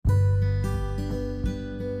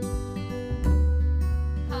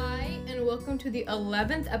welcome to the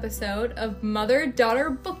 11th episode of Mother-Daughter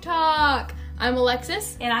Book Talk. I'm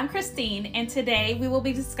Alexis. And I'm Christine, and today we will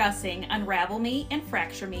be discussing Unravel Me and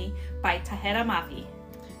Fracture Me by Tahira Mafi.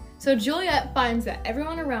 So Juliet finds that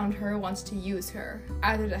everyone around her wants to use her,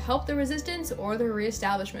 either to help the resistance or the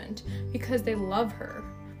reestablishment, because they love her.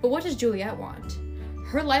 But what does Juliet want?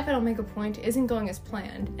 Her life at Omega Point isn't going as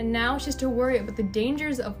planned, and now she has to worry about the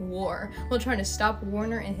dangers of war while trying to stop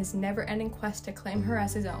Warner in his never-ending quest to claim her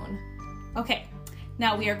as his own. Okay,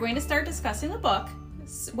 now we are going to start discussing the books.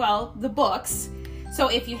 So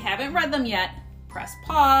if you haven't read them yet, press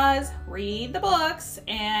pause, read the books,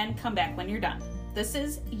 and come back when you're done. This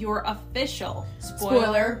is your official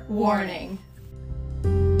spoiler warning.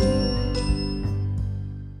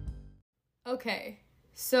 Okay,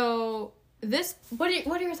 so what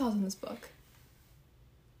are your thoughts on this book?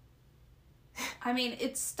 I mean,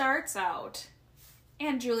 it starts out,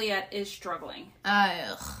 and Juliet is struggling.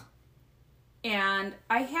 Ugh. And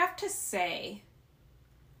I have to say,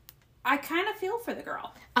 I kind of feel for the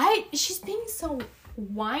girl. She's being so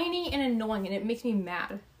whiny and annoying, and it makes me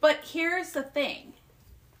mad. But here's the thing.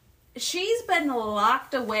 She's been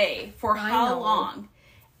locked away for how long?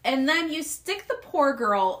 And then you stick the poor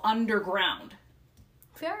girl underground.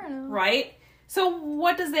 Fair enough. Right? So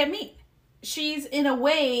what does that mean? She's, in a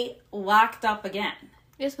way, locked up again.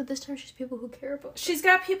 Yes, but this time she's people who care about her. She's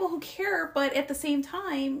got people who care, but at the same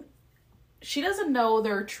time, she doesn't know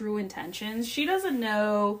their true intentions. She doesn't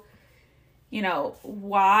know,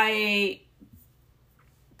 why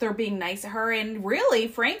they're being nice to her. And really,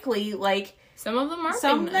 frankly, some of them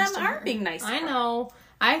aren't being nice to her. I know.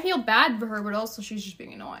 I feel bad for her, but also she's just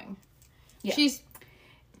being annoying. Yeah.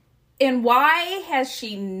 And why has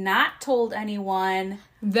she not told anyone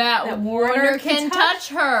that Warner can touch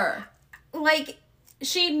her?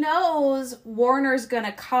 She knows Warner's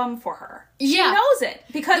gonna come for her. Yeah. She knows it.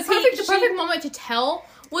 Because the perfect moment to tell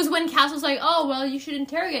was when Castle's like, oh, well, you should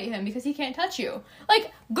interrogate him because he can't touch you.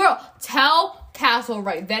 Girl, tell Castle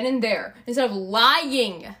right then and there instead of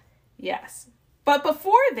lying. Yes. But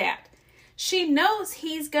before that, she knows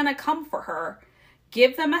he's gonna come for her.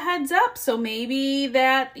 Give them a heads up so maybe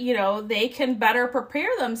that, they can better prepare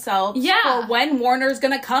themselves for when Warner's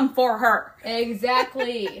gonna come for her.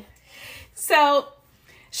 Exactly. So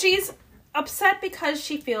she's upset because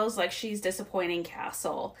she feels like she's disappointing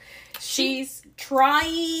Castle. She's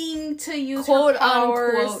trying to use her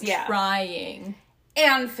powers. Unquote, trying.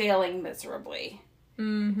 And failing miserably.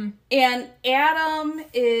 Mm-hmm. And Adam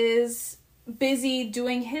is busy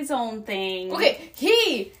doing his own thing. Okay,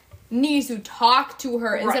 he needs to talk to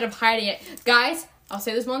her instead of hiding it. Guys, I'll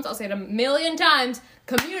say this once, I'll say it 1,000,000 times.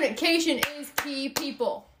 Communication is key,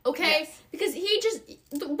 people. Okay? Yes. Because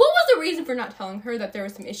what was the reason for not telling her that there were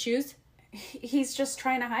some issues? He's just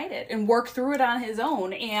trying to hide it and work through it on his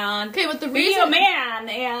own and but the be a man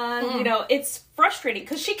and, it's frustrating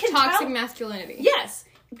because she can Toxic masculinity. Yes.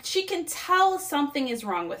 She can tell something is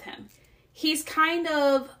wrong with him. He's kind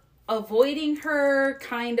of avoiding her,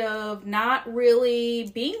 kind of not really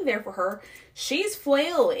being there for her. She's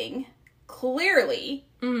flailing, clearly.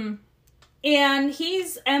 Mm-hmm. And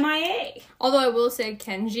he's MIA. Although I will say,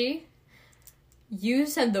 Kenji, you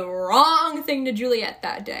said the wrong thing to Juliet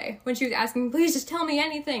that day when she was asking, please just tell me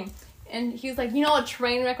anything. And he was like, a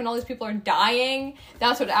train wreck when all these people are dying?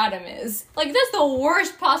 That's what Adam is. That's the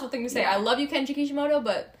worst possible thing to say. Yeah. I love you, Kenji Kishimoto,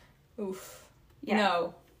 but oof. Yeah.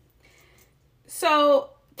 No. So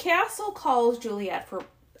Castle calls Juliet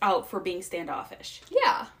out for being standoffish.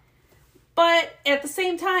 Yeah. But at the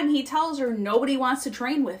same time, he tells her nobody wants to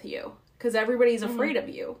train with you because everybody's afraid of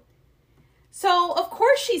you. So, of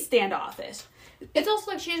course she's standoffish. It's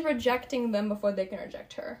also like she's rejecting them before they can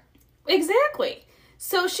reject her. Exactly.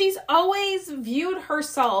 So she's always viewed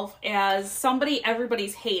herself as somebody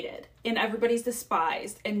everybody's hated and everybody's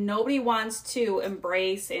despised and nobody wants to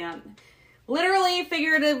embrace and literally,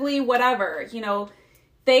 figuratively, whatever,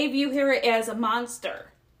 they view her as a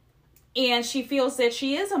monster. And she feels that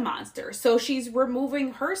she is a monster. So she's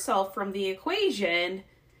removing herself from the equation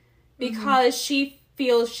because she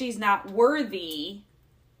feels she's not worthy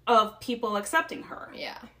of people accepting her.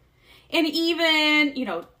 Yeah. And even,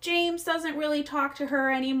 James doesn't really talk to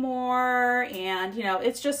her anymore. And,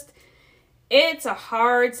 it's a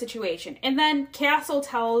hard situation. And then Castle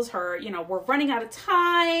tells her, we're running out of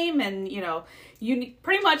time and, you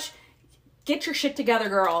pretty much get your shit together,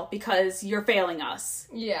 girl, because you're failing us.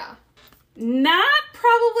 Yeah. Not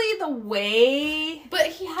probably the way. But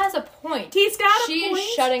he has a point. He's got a point.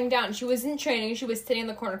 She's shutting down. She wasn't training. She was sitting in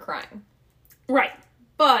the corner crying. Right.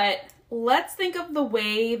 But let's think of the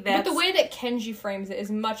way that... But the way that Kenji frames it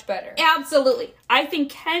is much better. Absolutely. I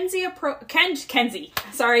think Kenji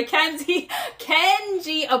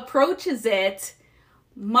approaches it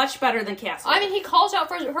much better than Castle. I mean, he calls out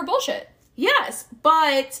for her bullshit. Yes,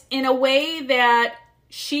 but in a way that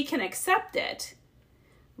she can accept it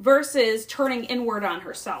versus turning inward on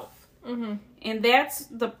herself. Mm-hmm. And that's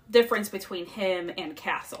the difference between him and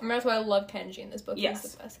Castle. And that's why I love Kenji in this book. Yes.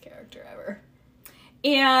 He's the best character ever.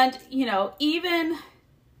 And, even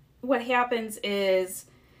what happens is,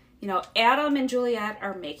 Adam and Juliet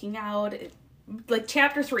are making out, like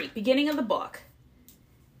chapter 3, beginning of the book.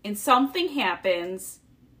 And something happens.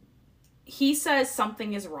 He says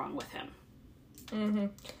something is wrong with him. Mm-hmm.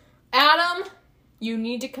 Adam, you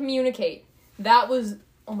need to communicate. That was...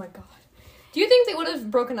 Oh my god. Do you think they would have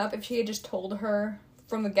broken up if she had just told her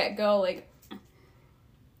from the get-go, like...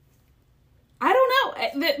 I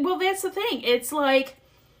don't know. Well, that's the thing. It's like,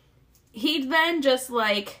 he then just,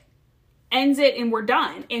 like, ends it and we're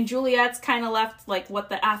done. And Juliet's kind of left, like, what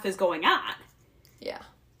the F is going on. Yeah.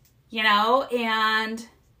 And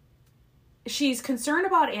she's concerned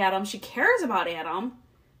about Adam. She cares about Adam.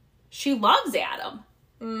 She loves Adam.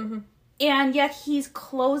 Mm-hmm. And yet he's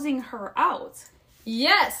closing her out.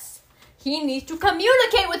 Yes! He needs to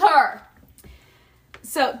communicate with her!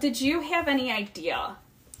 So, did you have any idea?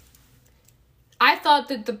 I thought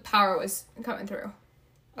that the power was coming through.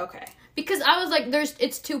 Okay. Because I was like,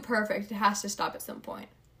 it's too perfect. It has to stop at some point.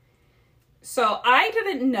 So, I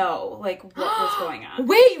didn't know, like, what was going on.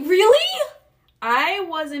 Wait, really? I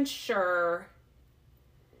wasn't sure,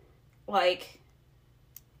 like,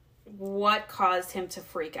 what caused him to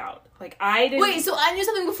freak out. Like, I didn't... Wait, so I knew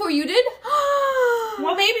something before you did?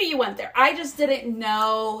 Well, maybe you went there. I just didn't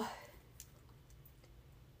know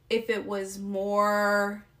if it was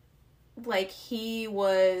more like he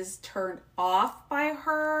was turned off by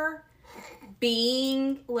her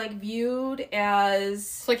being, like, viewed as...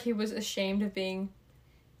 It's like he was ashamed of being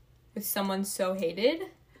with someone so hated?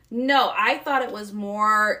 No, I thought it was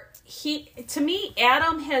more... To me,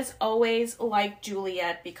 Adam has always liked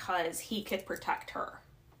Juliet because he could protect her.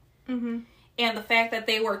 Mm-hmm. And the fact that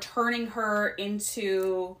they were turning her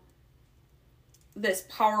into this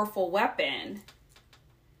powerful weapon,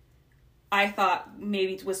 I thought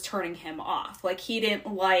maybe it was turning him off. Like, he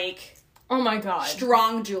didn't like... Oh my god.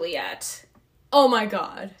 Strong Juliet. Oh my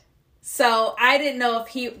god. So, I didn't know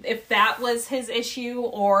if that was his issue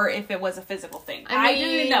or if it was a physical thing. I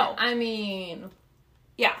didn't know. I mean...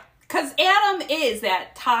 Yeah. Because Adam is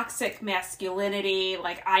that toxic masculinity,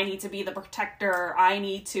 like, I need to be the protector,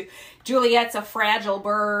 Juliet's a fragile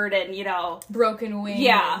bird, and, broken wing.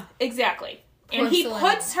 Yeah, exactly. Porcelain.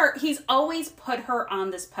 And he's always put her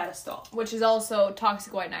on this pedestal. Which is also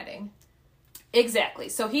toxic white knighting. Exactly.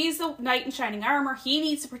 So he's the knight in shining armor, he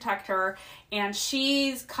needs to protect her, and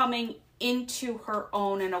she's coming into her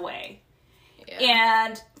own in a way. Yeah.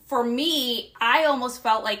 And... for me, I almost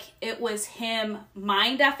felt like it was him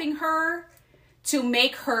mind-effing her to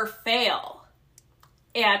make her fail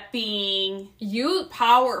at being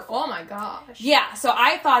powerful. Oh my gosh. Yeah, so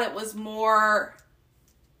I thought it was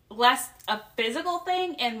less a physical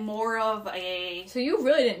thing and more of a... So you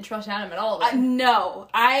really didn't trust Adam at all, then? No.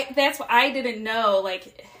 That's what I didn't know.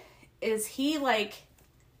 Like, is he, like,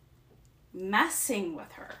 messing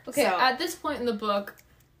with her? Okay, at this point in the book...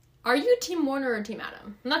 Are you Team Warner or Team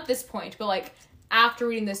Adam? Not this point, but, like, after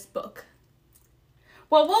reading this book.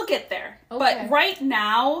 Well, we'll get there. Okay. But right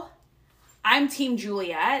now, I'm Team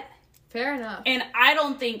Juliet. Fair enough. And I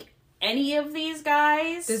don't think any of these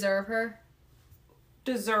guys... Deserve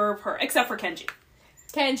her, except for Kenji.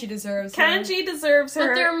 Kenji deserves her. Kenji deserves her.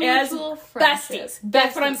 But they're mutual besties.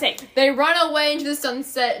 That's what I'm saying. They run away into the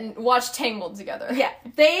sunset and watch Tangled together. Yeah.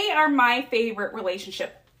 They are my favorite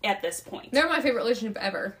relationship at this point. They're my favorite relationship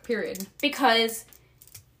ever, period. Because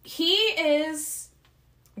he is...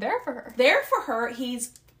 there for her. There for her.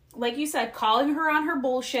 He's, like you said, calling her on her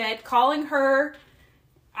bullshit, calling her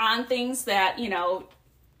on things that,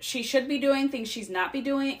 she should be doing, things she should not be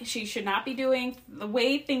doing, the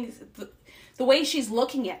way she's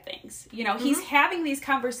looking at things. Mm-hmm. He's having these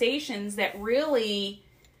conversations that really...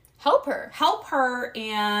 help her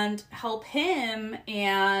and help him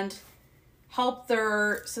and... help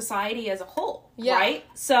their society as a whole, right?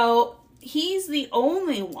 So, he's the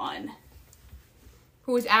only one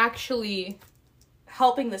who is actually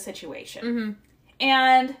helping the situation. Mm-hmm.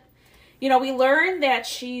 And, we learned that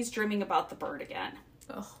she's dreaming about the bird again.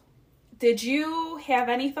 Ugh. Did you have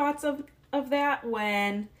any thoughts of that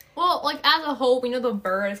when... Well, like, as a whole, we know the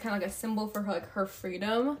bird is kind of like a symbol for her, like, her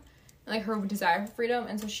freedom, like, her desire for freedom,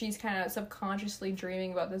 and so she's kind of subconsciously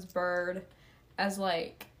dreaming about this bird as,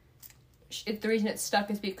 like... the reason it's stuck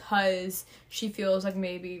is because she feels like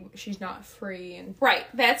maybe she's not free. And right.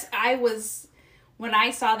 When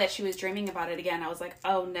I saw that she was dreaming about it again, I was like,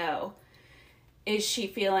 oh no. Is she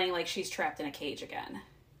feeling like she's trapped in a cage again?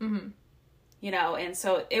 Mm-hmm. You know, and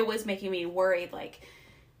so it was making me worried, like,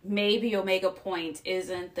 maybe Omega Point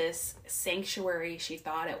isn't this sanctuary she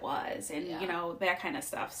thought it was, and, you know, that kind of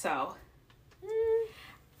stuff. So,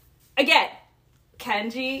 again,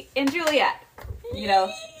 Kenji and Juliet, you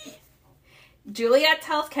know, Juliet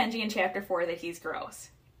tells Kenji in chapter 4 that he's gross.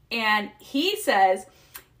 And he says,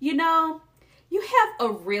 you know, you have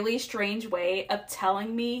a really strange way of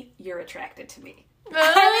telling me you're attracted to me.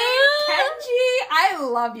 Kenji, I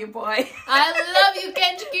love you, boy. I love you,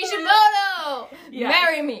 Kenji Kishimoto. Yes.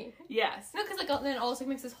 Marry me. Yes. No, because like then also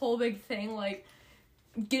makes this whole big thing like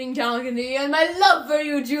getting down like in the and my love for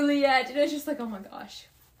you, Juliet, and it's just like, oh my gosh.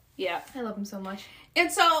 Yeah, I love him so much. And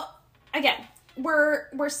so again,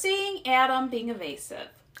 we're seeing Adam being evasive.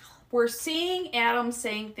 We're seeing Adam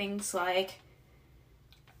saying things like,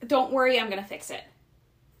 "Don't worry, I'm gonna fix it."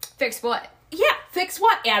 Fix what? Yeah, fix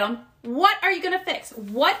what, Adam? What are you gonna fix?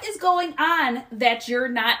 What is going on that you're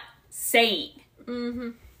not saying? Mm-hmm.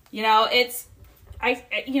 You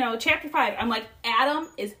know, chapter 5, I'm like, Adam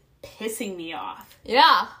is pissing me off.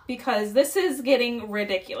 Yeah. Because this is getting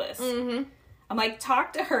ridiculous. Mm-hmm. I'm like,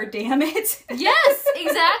 talk to her, damn it. Yes,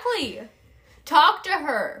 exactly. Talk to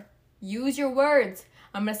her. Use your words.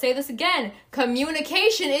 I'm going to say this again.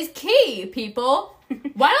 Communication is key, people.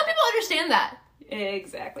 Why don't people understand that?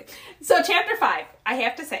 Exactly. So chapter 5, I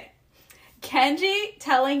have to say, Kenji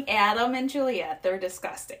telling Adam and Juliet they're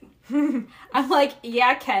disgusting. I'm like,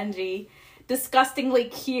 yeah, Kenji, disgustingly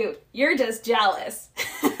cute. You're just jealous.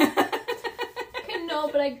 Okay, no,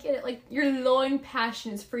 but I get it. Like, your glowing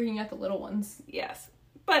passion is freaking out the little ones. Yes.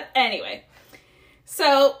 But anyway,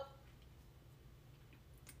 so...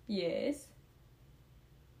 Yes.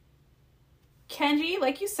 Kenji,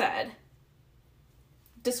 like you said,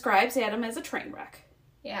 describes Adam as a train wreck.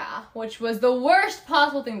 Yeah, which was the worst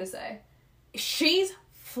possible thing to say. She's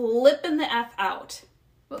flipping the F out.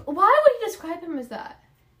 But why would he describe him as that?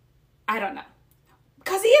 I don't know.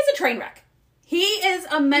 Because he is a train wreck. He is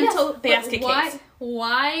a mental basket case.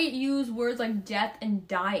 Why use words like death and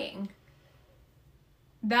dying?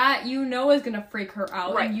 That you know is going to freak her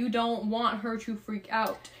out, right. And you don't want her to freak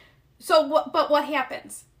out. So, what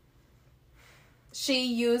happens? She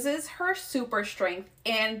uses her super strength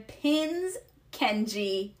and pins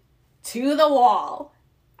Kenji to the wall.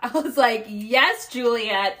 I was like, yes,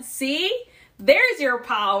 Juliet, see? There's your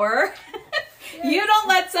power. You don't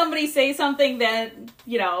let somebody say something that,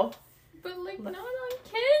 you know. But, like, not on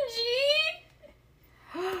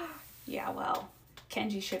Kenji. Yeah, well,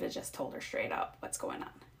 Kenji should have just told her straight up what's going on.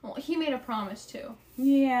 Well, he made a promise, too.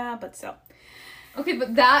 Yeah, but still. Okay,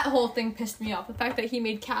 but that whole thing pissed me off. The fact that he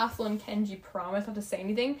made Castle and Kenji promise not to say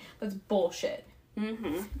anything, that's bullshit.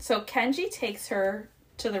 Mm-hmm. So Kenji takes her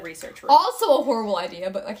to the research room. Also a horrible idea,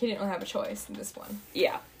 but like he didn't really have a choice in this one.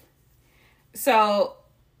 Yeah. So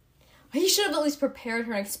he should have at least prepared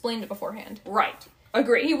her and explained it beforehand. Right.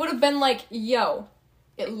 Agree. He would have been like, yo,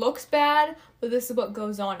 it looks bad, but this is what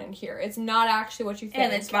goes on in here. It's not actually what you think.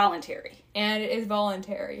 And it's voluntary. And it is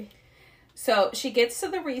voluntary. So she gets to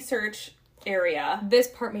the research area. This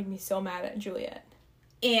part made me so mad at Juliet.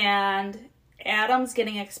 And Adam's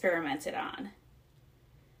getting experimented on.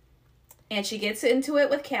 And she gets into it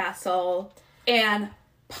with Castle and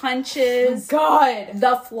punches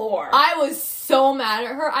the floor. I was so mad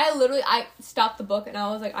at her. I stopped the book and I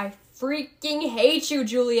was like, I freaking hate you,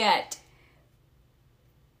 Juliet.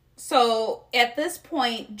 So at this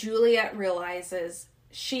point, Juliet realizes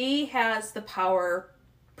she has the power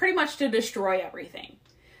pretty much to destroy everything.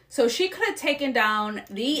 So she could have taken down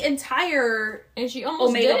the entire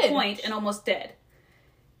Omega Point and almost did.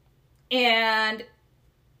 And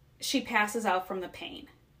she passes out from the pain.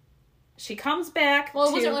 She comes back Well,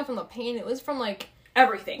 it wasn't really from the pain. It was from, like...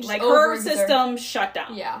 everything. Like, her system shut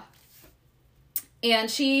down. Yeah.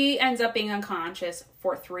 And she ends up being unconscious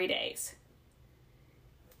for 3 days.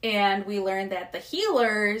 And we learned that the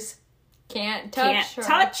healers... Can't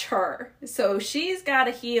touch her. So she's got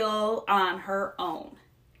to heal on her own.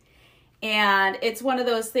 And it's one of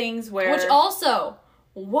those things where... Which also,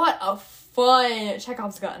 what a fun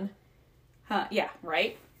Chekhov's gun. Huh, yeah,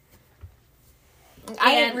 right?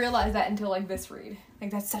 I didn't realize that until, like, this read.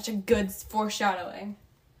 Like, that's such a good foreshadowing.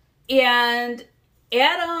 And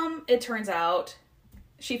Adam, it turns out,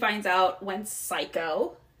 she finds out when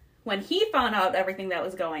he found out everything that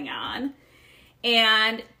was going on.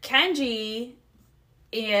 And Kenji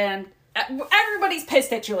and everybody's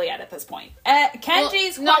pissed at Juliet at this point.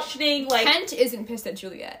 Kenji's questioning, like... Kent isn't pissed at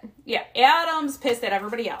Juliet. Yeah, Adam's pissed at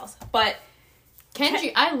everybody else. But...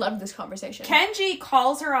 Kenji, I loved this conversation. Kenji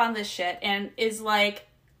calls her on this shit and is like,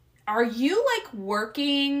 are you, like,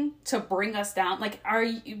 working to bring us down? Like,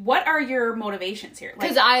 what are your motivations here?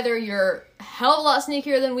 Because either you're a hell of a lot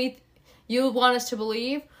sneakier than you want us to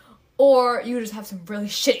believe, or you just have some really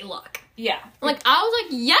shitty luck. Yeah. Like, I was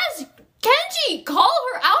like, yes, Kenji, call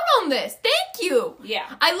her out on this. Thank you.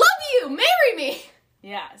 Yeah. I love you. Marry me.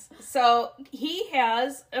 Yes. So he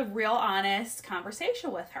has a real honest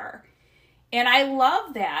conversation with her. And I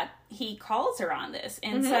love that he calls her on this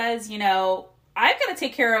and says, you know, I've got to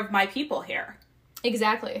take care of my people here.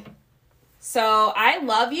 Exactly. So I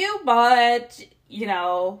love you, but, you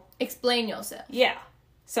know... Explain yourself. Yeah.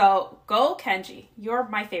 So go Kenji. You're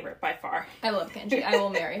my favorite by far. I love Kenji. I will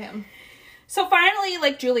marry him. So finally,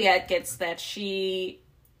 like, Juliet gets that she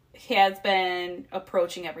has been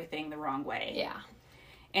approaching everything the wrong way. Yeah.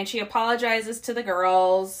 And she apologizes to the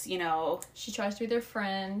girls, you know. She tries to be their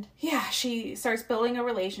friend. Yeah, she starts building a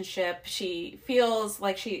relationship. She feels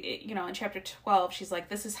like she, you know, in chapter 12, she's like,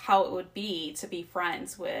 this is how it would be to be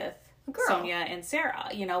friends with Sonia and Sarah.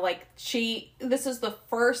 You know, like, this is the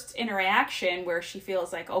first interaction where she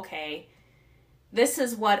feels like, okay, this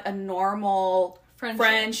is what a normal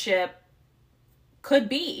friendship could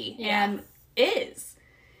be and is.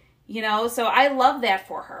 You know, so I love that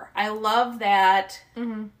for her. I love that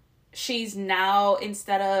she's now,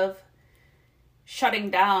 instead of shutting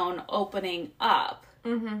down, opening up.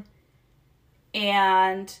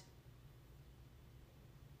 And,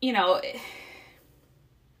 you know,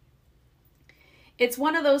 it's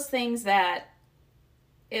one of those things that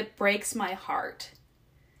it breaks my heart.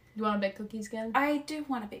 You want to bake cookies again? I do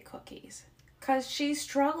want to bake cookies. Because she's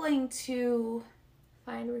struggling to...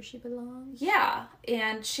 find where she belongs. Yeah,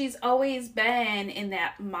 and she's always been in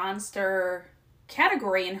that monster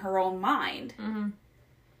category in her own mind.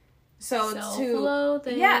 So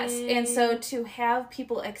self-loathing. Yes, and so to have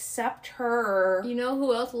people accept her. You know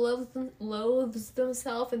who else loathes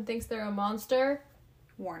themselves and thinks they're a monster?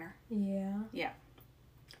 Warner. Yeah. Yeah.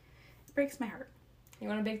 It breaks my heart. You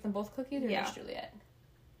want to bake them both cookies or just Juliet?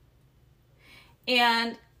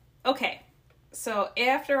 And okay, so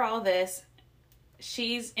after all this,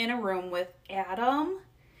 she's in a room with Adam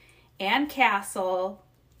and Castle.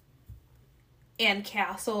 And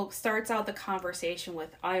Castle starts out the conversation with,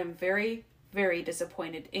 I am very, very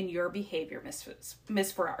disappointed in your behavior,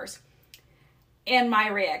 Miss Ferrars. And my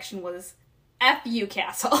reaction was, F you,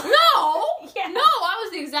 Castle. No! Yeah. No, I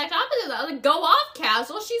was the exact opposite of that. I was like, go off,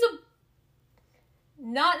 Castle. She's a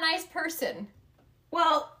not nice person.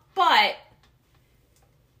 Well, but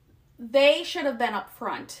they should have been up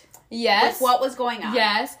front. Yes. With what was going on.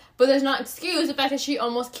 Yes, but there's not excuse the fact that she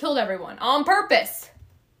almost killed everyone on purpose.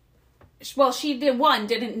 Well, she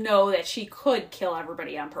didn't know that she could kill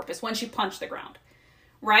everybody on purpose when she punched the ground.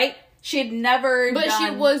 Right? She had never But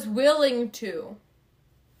she was willing to.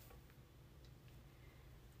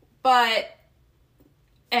 But,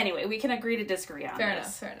 anyway, we can agree to disagree on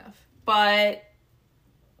this. Fair enough. But,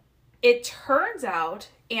 it turns out,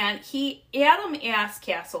 and Adam asked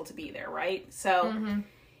Castle to be there, right? So,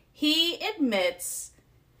 he admits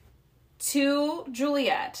to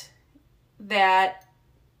Juliet that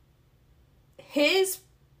his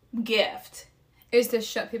gift is to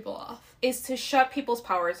shut people off. Is to shut people's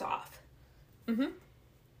powers off.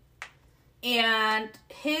 And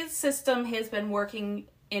his system has been working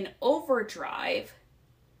in overdrive,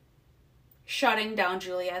 shutting down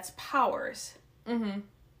Juliet's powers.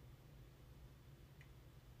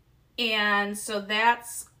 And so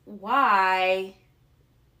that's why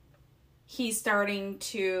he's starting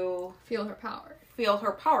to feel her power.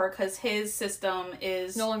 Because his system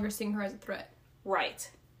is no longer seeing her as a threat. Right.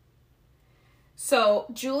 So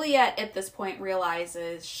Juliet at this point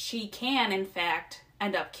realizes she can, in fact,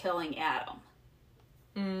 end up killing Adam.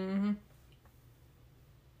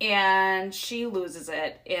 And she loses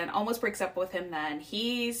it and almost breaks up with him then.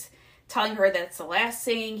 He's telling her that's the last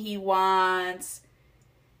thing he wants.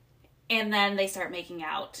 And then they start making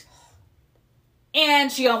out.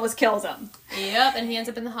 And she almost kills him. Yep, and he ends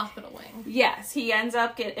up in the hospital wing. Yes, he ends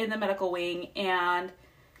up in the medical wing, and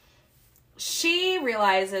she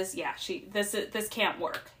realizes, this can't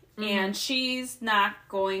work. And she's not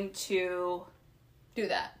going to do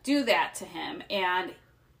that to him. And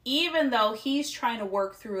even though he's trying to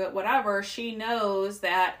work through it, whatever, she knows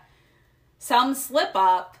that some slip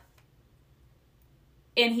up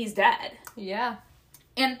and he's dead. Yeah.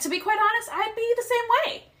 And to be quite honest, I'd be the same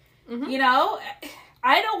way. You know,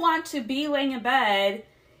 I don't want to be laying in bed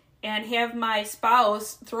and have my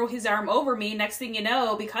spouse throw his arm over me. Next thing you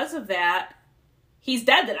know, because of that, he's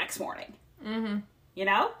dead the next morning. Mm-hmm. You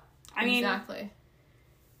know? I mean, exactly.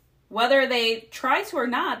 Whether they try to or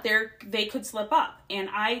not, they could slip up. And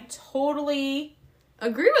I totally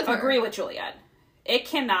agree with her. Agree with Juliet. It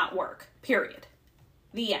cannot work. Period.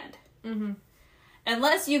 The end. Mm-hmm.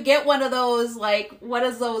 Unless you get one of those, like, what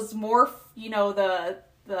is those morph, you know,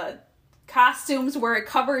 the costumes where it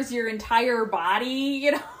covers your entire body,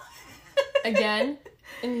 you know? Again,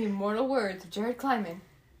 in the immortal words of Jared Kleinman,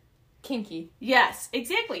 kinky. Yes,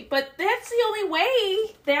 exactly. But that's the only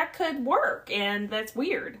way that could work, and that's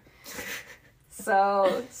weird.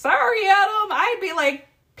 So, sorry, Adam. I'd be like,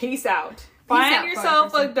 peace out. Find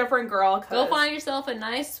yourself a different girl. Go find yourself a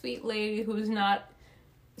nice, sweet lady who's not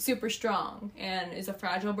super strong and is a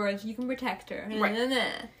fragile bird. You can protect her.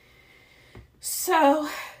 Right. So,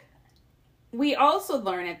 we also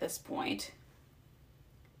learn at this point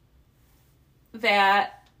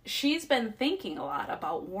that she's been thinking a lot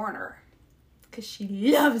about Warner. Because she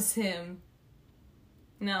loves him.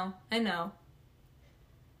 No, I know.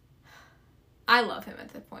 I love him at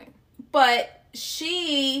that point. But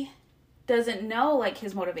she doesn't know, like,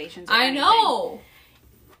 his motivations or anything. know!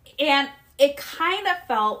 And it kind of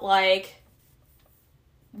felt like,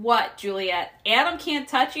 what, Juliet? Adam can't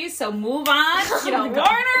touch you, so move on. You know,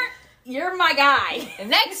 Warner, you're my guy. And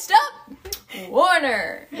next up,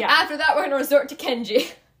 Warner. Yeah. After that, we're going to resort to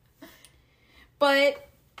Kenji. But,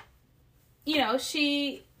 you know,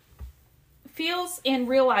 she feels and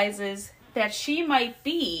realizes that she might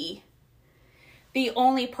be the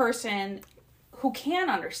only person who can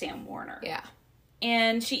understand Warner. Yeah.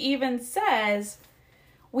 And she even says,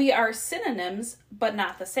 we are synonyms, but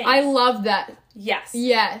not the same. I love that. Yes.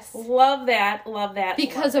 Yes. Love that, love that.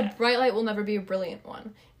 Because love a bright light will never be a brilliant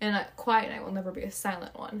one. And a quiet night will never be a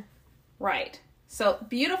silent one. Right. So,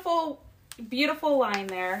 beautiful, beautiful line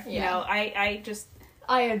there. Yeah. You know,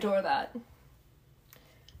 I adore that.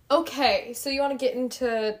 Okay, so you want to get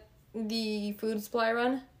into the food supply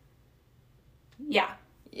run? Yeah.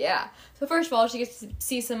 Yeah. So first of all, she gets to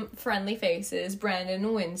see some friendly faces. Brandon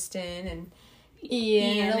and Winston and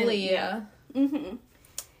Ian and Aaliyah. Yeah. Mm-hmm.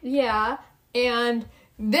 Yeah. And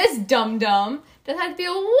this dum-dum decided to be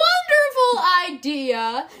a wonderful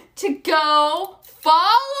idea to go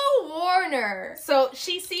follow Warner. So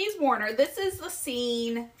she sees Warner. This is the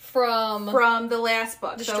scene From the last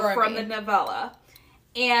book. Destroy from Me. the novella.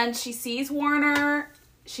 And she sees Warner.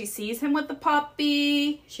 She sees him with the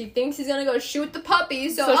puppy. She thinks he's gonna go shoot the puppy,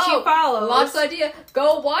 so she follows. Logical idea.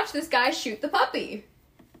 Go watch this guy shoot the puppy.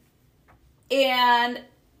 And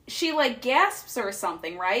she, like, gasps or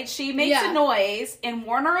something, right? She makes Yeah. a noise, and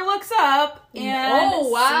Warner looks up and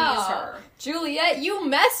sees her. Juliet, you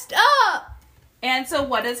messed up! And so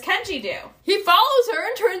what does Kenji do? He follows her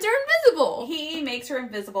and turns her invisible. He makes her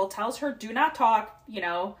invisible, tells her, do not talk, you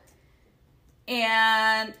know.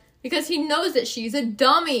 And Because he knows that she's a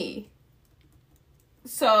dummy.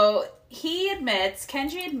 so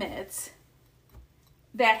Kenji admits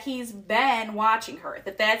that he's been watching her.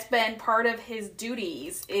 That's been part of his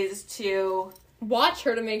duties, is to Watch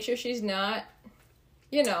her to make sure she's not,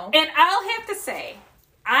 you know. And I'll have to say,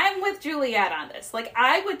 I'm with Juliet on this. Like,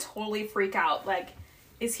 I would totally freak out. Like,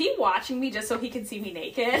 is he watching me just so he can see me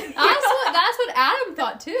naked? That's what Adam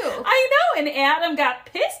thought too. I know, and Adam got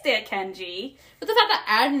pissed at Kenji. But the fact that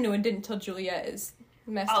Adam knew and didn't tell Juliet is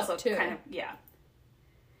messed Also, up too. kind of, yeah.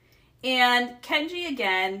 And Kenji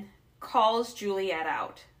again calls Juliet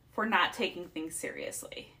out for not taking things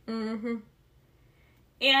seriously. Mm-hmm.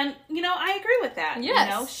 And, you know, I agree with that. Yes.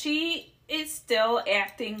 You know, she is still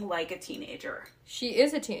acting like a teenager. She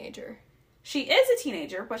is a teenager. She is a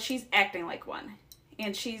teenager, but she's acting like one.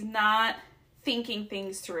 And she's not thinking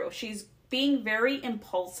things through. She's being very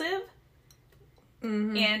impulsive.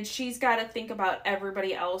 Mm-hmm. And she's got to think about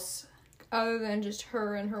everybody else. Other than just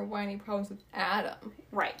her and her whiny problems with Adam.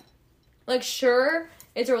 Right. Like, sure,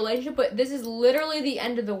 it's a relationship, but this is literally the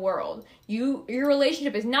end of the world. Your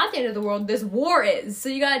relationship is not the end of the world. This war is. So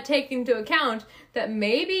you gotta take into account that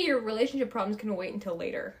maybe your relationship problems can wait until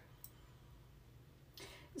later.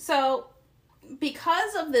 So,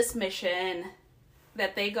 because of this mission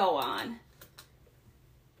that they go on,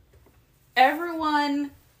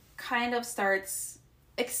 everyone kind of starts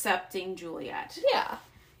accepting Juliet. Yeah.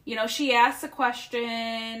 You know, she asks a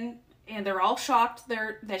question, and they're all shocked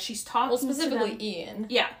that she's talking to them. Well, specifically Ian.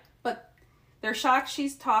 Yeah, but they're shocked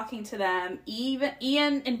she's talking to them. Even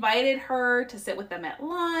Ian invited her to sit with them at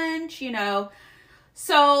lunch, you know.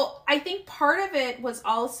 So I think part of it was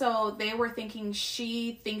also they were thinking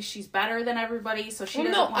she thinks she's better than everybody, so she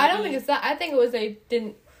doesn't want to I don't think it's that. I think it was they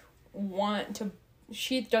didn't want to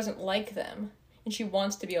she doesn't like them, and she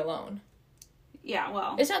wants to be alone. Yeah,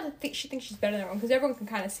 well. It's not that she thinks she's better than everyone, because everyone can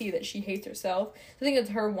kind of see that she hates herself. I think it's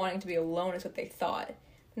her wanting to be alone is what they thought.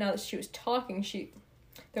 Now that she was talking,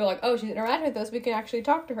 they're like, oh, she's interacting with us, we can actually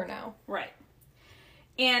talk to her now. Right.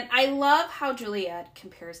 And I love how Juliet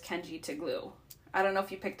compares Kenji to glue. I don't know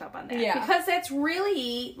if you picked up on that. Yeah. Because that's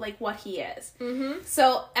really, like, what he is. Mm-hmm.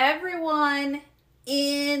 So everyone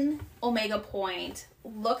in Omega Point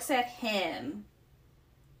looks at him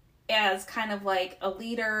as kind of like a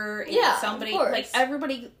leader and somebody, like,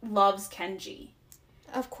 everybody loves Kenji.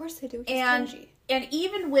 Of course they do. Kenji. And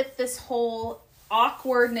even with this whole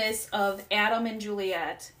awkwardness of Adam and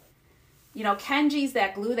Juliet, you know, Kenji's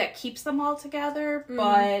that glue that keeps them all together,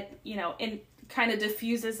 but, you know, and kind of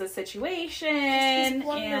diffuses the situation. He's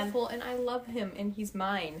wonderful, and I love him, and he's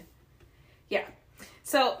mine. Yeah.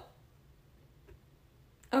 So.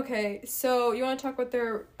 Okay, so you want to talk about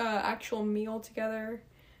their actual meal together?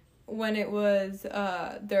 When it was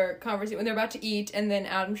their conversation, when they're about to eat, and then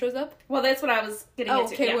Adam shows up? Well, that's what I was getting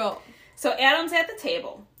into. Okay, well. So Adam's at the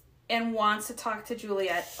table and wants to talk to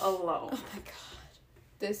Juliet alone. Oh my god.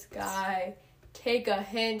 This guy. Take a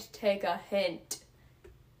hint, take a hint.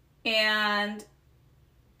 And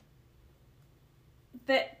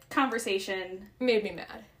that conversation made me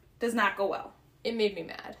mad. Does not go well. It made me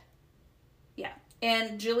mad. Yeah.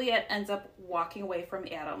 And Juliet ends up walking away from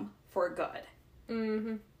Adam for good.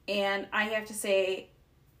 Mm-hmm. And I have to say,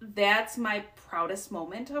 that's my proudest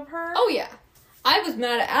moment of her. Oh, yeah. I was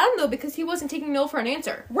mad at Adam, though, because he wasn't taking no for an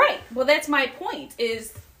answer. Right. Well, that's my point,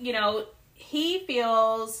 is, you know, he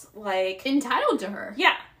feels like... entitled to her.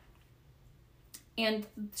 Yeah. And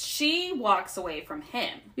she walks away from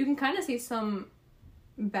him. You can kind of see some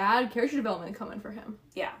bad character development coming for him.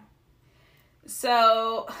 Yeah.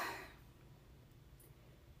 So...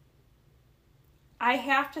 I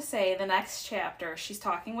have to say, the next chapter, she's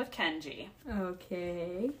talking with Kenji.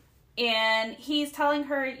 Okay. And he's telling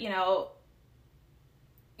her, you know,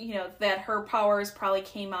 that her powers probably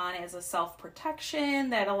came on as a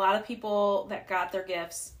self-protection, that a lot of people that got their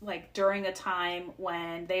gifts, like, during a time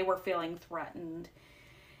when they were feeling threatened.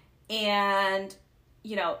 And,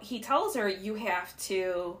 you know, he tells her, you have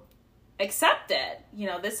to accept it. You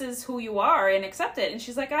know, this is who you are, and accept it. And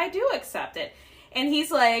she's like, I do accept it. And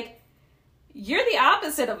he's like, you're the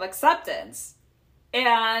opposite of acceptance.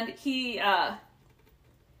 And she's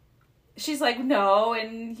like, no.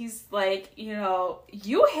 And he's like, you know,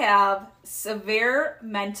 you have severe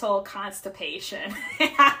mental constipation.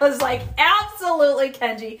 I was like, absolutely,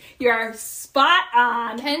 Kenji. You are spot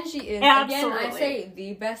on. Kenji is, absolutely. Again, I say,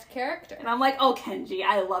 the best character. And I'm like, oh, Kenji,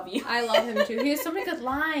 I love you. I love him, too. He has so many good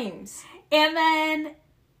lines. And then...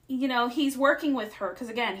 you know, he's working with her because,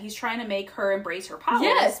 again, he's trying to make her embrace her powers.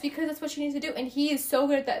 Yes, because that's what she needs to do. And he is so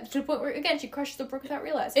good at that to the point where, again, she crushes the brick without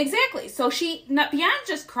realizing. Exactly. So she, not beyond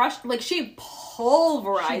just crushed, like, she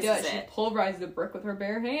pulverizes it. She does. She pulverizes the brick with her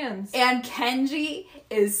bare hands. And Kenji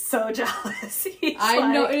is so jealous.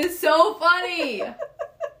 I know. It is so funny.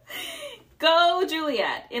 Go,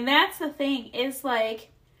 Juliet. And that's the thing, is, like,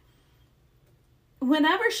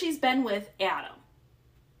 whenever she's been with Adam,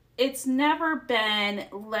 it's never been,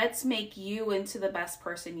 let's make you into the best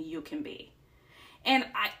person you can be. And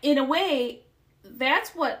in a way,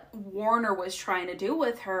 that's what Warner was trying to do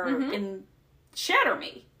with her in Shatter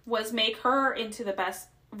Me, was make her into the best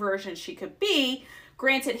version she could be.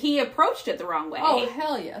 Granted, he approached it the wrong way. Oh,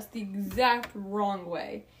 hell yes. The exact wrong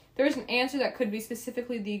way. If there's an answer that could be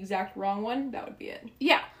specifically the exact wrong one, that would be it.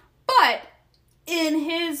 Yeah. But in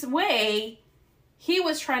his way, he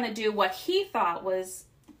was trying to do what he thought was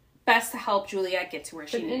best to help Juliet get to where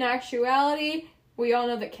she needed. In actuality, we all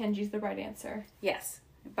know that Kenji's the right answer. Yes.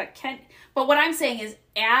 But what I'm saying is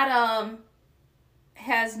Adam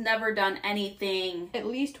has never done anything. At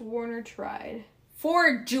least Warner tried.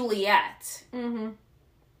 For Juliet. Mm-hmm.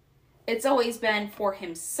 It's always been for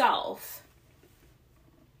himself,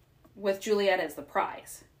 with Juliet as the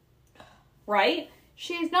prize. Right?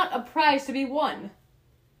 She's not a prize to be won.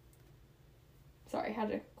 Sorry, I had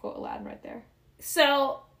to quote Aladdin right there.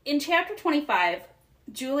 So, in chapter 25,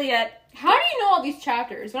 Juliet... How do you know all these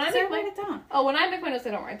chapters? When I write it down. Oh, when I make my notes, I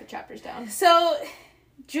don't write the chapters down. So,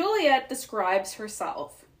 Juliet describes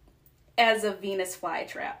herself as a Venus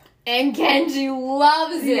flytrap. And Kenji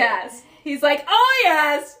loves it. Yes. He's like, oh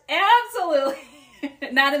yes,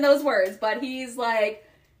 absolutely. Not in those words, but he's like...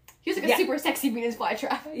 He's like a super sexy Venus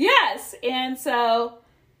flytrap. Yes. And so,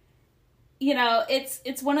 you know,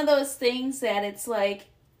 it's one of those things that it's like,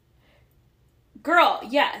 girl,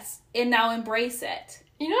 yes, and now embrace it.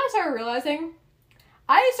 You know what I started realizing?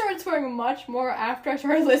 I started swearing much more after I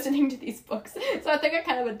started listening to these books. So I think I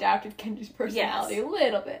kind of adapted Kenji's personality a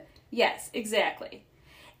little bit. Yes, exactly.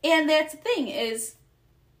 And that's the thing is,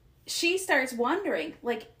 she starts wondering,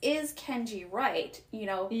 like, is Kenji right? You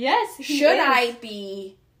know, Yes, is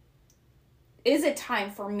it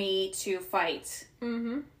time for me to fight?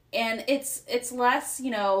 Mm-hmm. And it's less,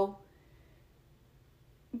 you know,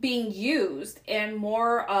 being used and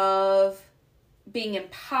more of being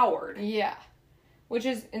empowered. Yeah. Which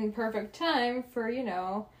is in perfect time for, you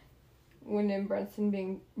know,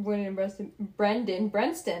 Brenston,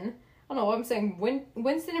 I don't know what I'm saying,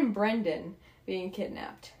 Winston and Brendan being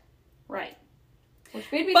kidnapped. Right. Which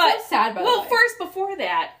made me so sad, by the way. Well, first, before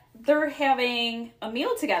that, they're having a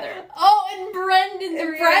meal together. Oh, and Brendan's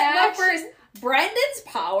reaction. First, Brendan's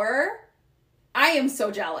power, I am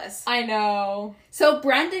so jealous. I know. So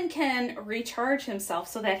Brendan can recharge himself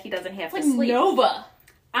so that he doesn't have to sleep. Nova.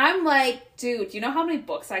 I'm like, dude, you know how many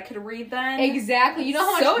books I could read then? Exactly. You know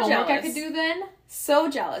how much homework I could do then? So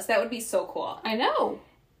jealous. That would be so cool. I know.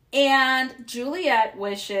 And Juliet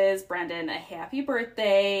wishes Brendan a happy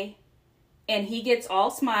birthday, and he gets all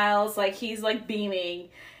smiles, like he's like beaming.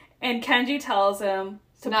 And Kenji tells him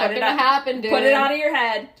to not gonna happen, dude. Put it out of your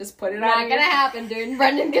head. Just put it out of your head. Not gonna happen, dude. And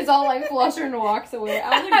Brendan gets all like flustered and walks away.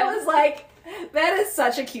 I was like, that is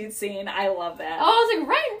such a cute scene. I love that. I was like,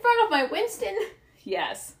 right in front of my Winston.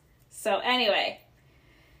 Yes. So anyway,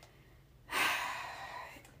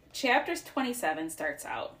 chapter 27 starts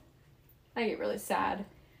out. I get really sad.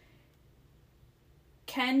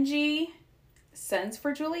 Kenji sends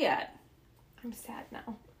for Juliet. I'm sad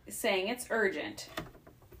now. Saying it's urgent.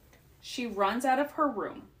 She runs out of her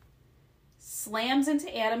room, slams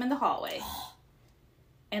into Adam in the hallway,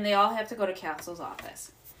 and they all have to go to Castle's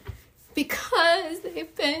office. Because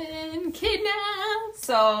they've been kidnapped.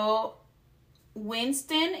 So,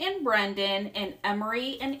 Winston and Brendan and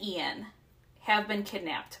Emery and Ian have been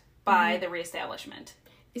kidnapped by the reestablishment.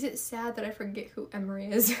 Is it sad that I forget who Emery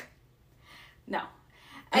is? No.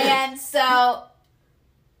 And so,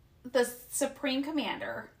 the Supreme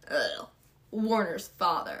Commander... Warner's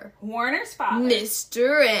father.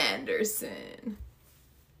 Mr. Anderson.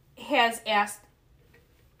 Has asked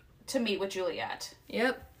to meet with Juliet.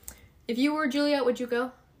 Yep. If you were Juliet, would you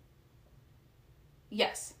go?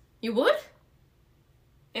 Yes. You would?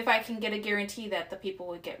 If I can get a guarantee that the people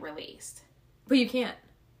would get released. But you can't.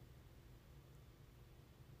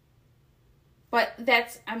 But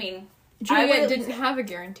that's, I mean... Juliet didn't have a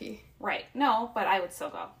guarantee. Right. No, but I would still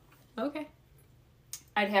go. Okay.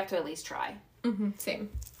 I'd have to at least try. Mm-hmm. Same.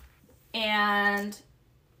 And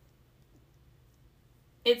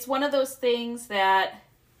it's one of those things that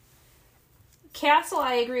Castle,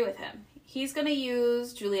 I agree with him. He's going to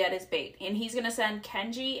use Juliet as bait. And he's going to send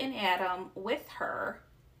Kenji and Adam with her.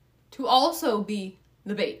 To also be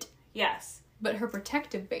the bait. Yes. But her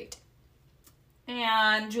protective bait.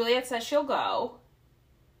 And Juliet says she'll go.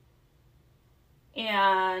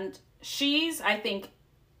 And she's, I think,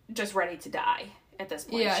 just ready to die at this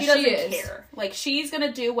point. Yeah, she doesn't care. Like, she's going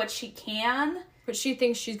to do what she can. But she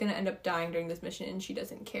thinks she's going to end up dying during this mission, and she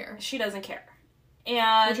doesn't care. She doesn't care.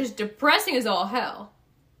 And which is depressing as all hell.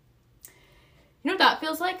 You know what that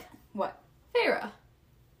feels like? What? Feyre.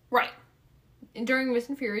 Right. And during Mist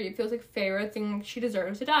and Fury, it feels like Feyre thinks she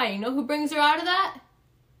deserves to die. You know who brings her out of that?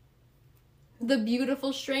 The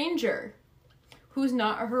beautiful stranger. Who's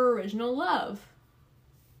not her original love.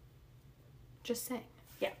 Just saying.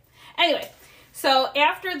 Yeah. Anyway, so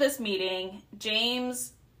after this meeting,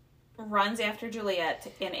 James runs after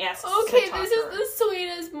Juliet and asks to talk to her. This is the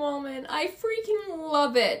sweetest moment. I freaking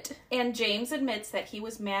love it. And James admits that he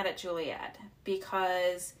was mad at Juliet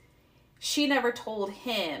because she never told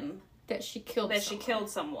him that she killed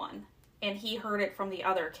someone. And he heard it from the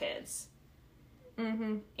other kids.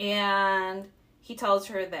 Mm-hmm. And he tells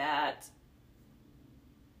her that,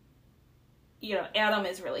 you know, Adam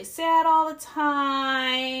is really sad all the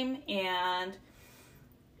time, and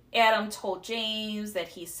Adam told James that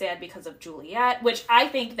he's sad because of Juliet, which I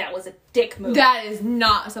think that was a dick move. That is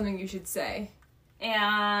not something you should say.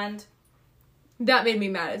 And that made me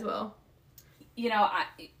mad as well. You know,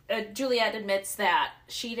 Juliet admits that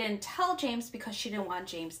she didn't tell James because she didn't want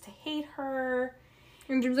James to hate her.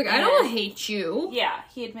 And James is like, I don't hate you. Yeah,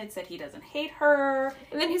 he admits that he doesn't hate her.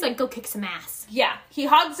 And then he's like, go kick some ass. Yeah, he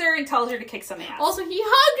hugs her and tells her to kick some ass. Also, he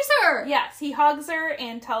hugs her! Yes, he hugs her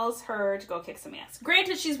and tells her to go kick some ass.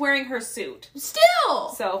 Granted, she's wearing her suit. Still!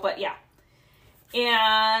 So, but yeah.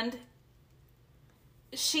 And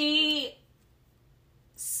she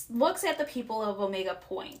looks at the people of Omega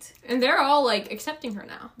Point. And they're all, like, accepting her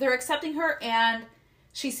now. They're accepting her, and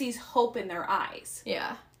she sees hope in their eyes.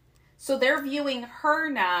 Yeah. So they're viewing her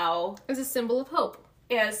now As a symbol of hope.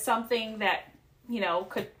 as something that,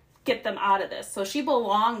 could get them out of this. So she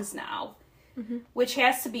belongs now, which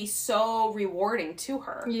has to be so rewarding to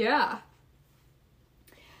her. Yeah.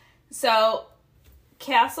 So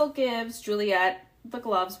Castle gives Juliet the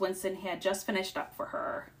gloves Winston had just finished up for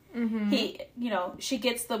her. She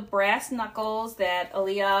gets the brass knuckles that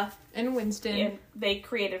Aaliyah And Winston. they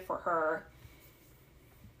created for her.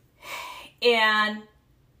 And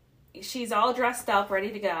she's all dressed up,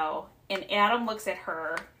 ready to go. And Adam looks at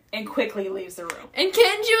her and quickly leaves the room. And Kenji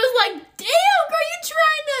was like, damn, girl, you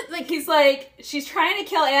trying to... Like, he's like, she's trying to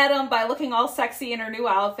kill Adam by looking all sexy in her new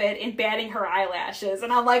outfit and batting her eyelashes.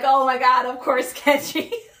 And I'm like, oh my god, of course,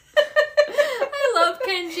 Kenji. I love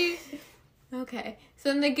Kenji. Okay, so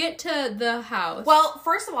then they get to the house. Well,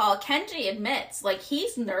 first of all, Kenji admits, like,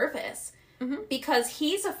 he's nervous because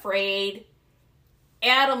he's afraid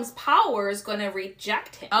Adam's power is going to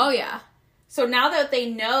reject him. Oh, yeah. So now that they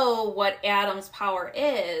know what Adam's power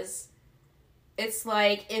is, it's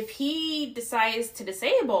like, if he decides to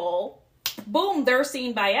disable, boom, they're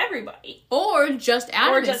seen by everybody. Or just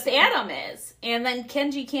Adam. Or just Adam is. And then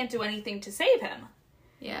Kenji can't do anything to save him.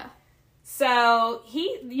 Yeah. So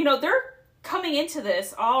they're coming into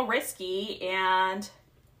this all risky, and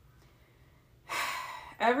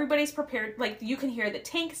everybody's prepared. Like, you can hear the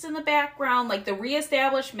tanks in the background, like the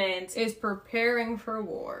reestablishment Is preparing for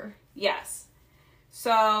war. Yes.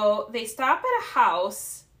 So they stop at a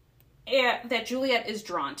house that Juliet is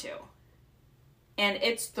drawn to. And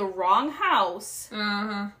it's the wrong house.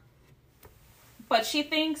 Uh-huh. But she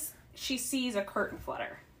thinks she sees a curtain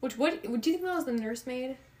flutter. What do you think that was the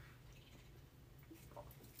nursemaid?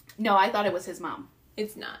 No, I thought it was his mom.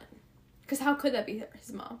 It's not. Because how could that be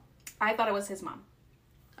his mom? I thought it was his mom.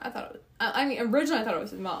 I thought it was... originally I thought it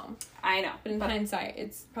was his mom. I know. But in hindsight,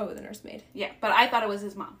 it's probably the nursemaid. Yeah, but I thought it was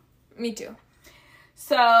his mom. Me too.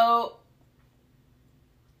 So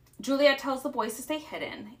Juliet tells the boys to stay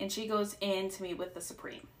hidden, and she goes in to meet with the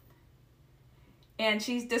Supreme. And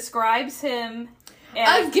she describes him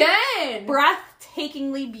as Again!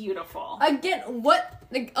 breathtakingly beautiful. Again, what?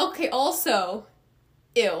 Like, okay, also,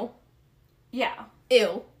 ew. Yeah.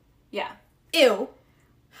 Ew. Yeah. Ew.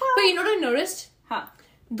 But you know what I noticed? Huh.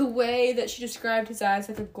 The way that she described his eyes,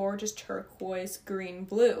 like a gorgeous turquoise, green,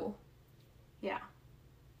 blue. Yeah.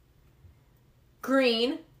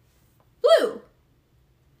 Green, blue.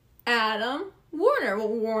 Adam, Warner. Well,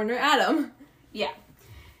 Warner, Adam. Yeah.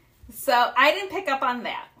 So I didn't pick up on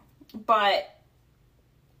that, but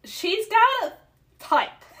she's got a type.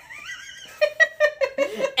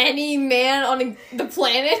 Any man on the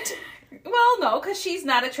planet? Well, no, because she's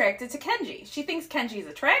not attracted to Kenji. She thinks Kenji's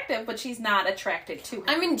attractive, but she's not attracted to him.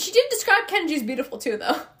 I mean, she did describe Kenji as beautiful too,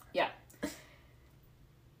 though. Yeah.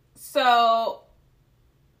 So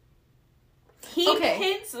he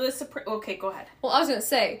pins the Supreme... Okay, go ahead. Well, I was gonna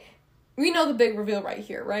say, we know the big reveal right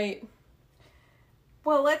here, right?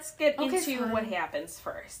 Well, let's get into fine. what happens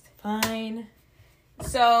first. Fine.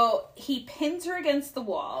 So he pins her against the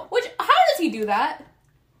wall. Which, how does he do that?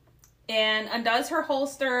 And undoes her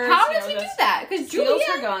holsters. How does he do that? Because Steals Juliet...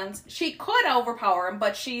 her guns. She could overpower him,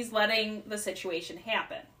 but she's letting the situation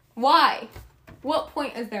happen. Why? What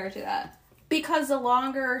point is there to that? Because the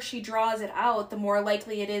longer she draws it out, the more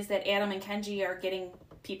likely it is that Adam and Kenji are getting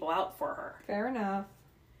people out for her. Fair enough.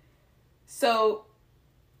 So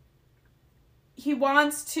he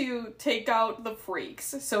wants to take out the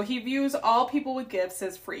freaks. So he views all people with gifts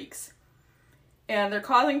as freaks. And they're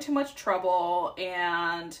causing too much trouble.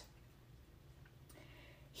 And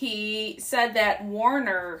he said that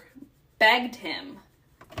Warner begged him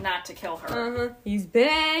not to kill her. He's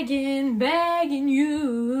begging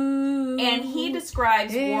you. And he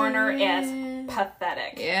describes Warner as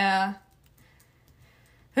pathetic. Yeah.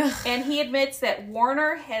 And he admits that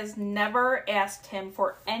Warner has never asked him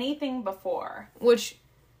for anything before. Which,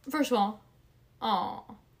 first of all, aw.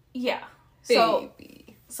 Yeah.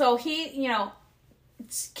 Baby. So he,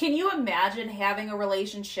 can you imagine having a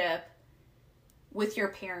relationship with your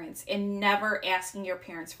parents and never asking your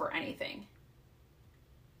parents for anything?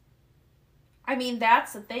 I mean,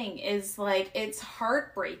 that's the thing, is like, it's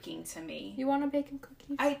heartbreaking to me. You want to bake him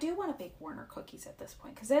cookies? I do want to bake Warner cookies at this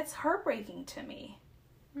point, because that's heartbreaking to me.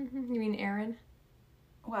 You mean Aaron?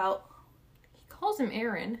 Well, he calls him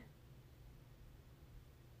Aaron.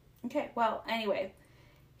 Okay, well, anyway,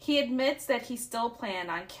 he admits that he still planned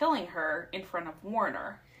on killing her in front of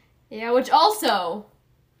Warner. Yeah, which also,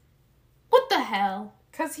 what the hell?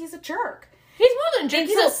 Because he's a jerk. He's more than a jerk,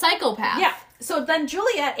 he's a psychopath. Yeah, so then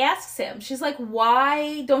Juliet asks him, she's like,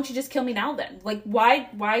 why don't you just kill me now then? Like, why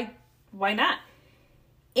not?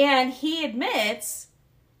 And he admits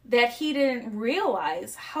that he didn't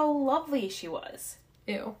realize how lovely she was.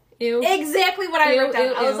 Ew. Ew. Exactly what I wrote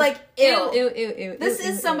down. I was like, ew. This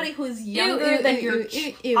is somebody who's younger than your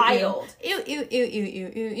child.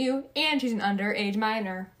 Ew. And she's an underage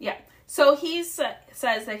minor. Yeah. So he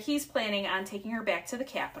says that he's planning on taking her back to the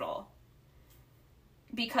capital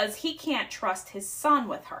because he can't trust his son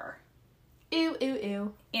with her.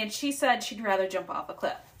 Ew. And she said she'd rather jump off a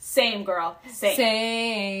cliff. Same, girl.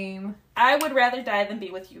 Same. I would rather die than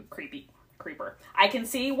be with you, creeper. I can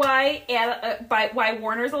see why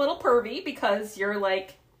Warner's a little pervy, because you're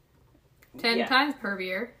like 10 times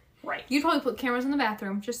pervier. Right. You'd probably put cameras in the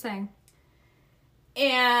bathroom, just saying.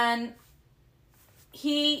 And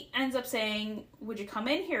he ends up saying, would you come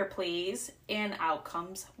in here, please? And out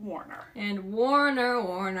comes Warner. And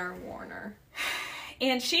Warner.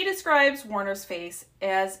 And she describes Warner's face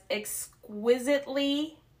as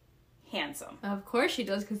exquisitely handsome. Of course she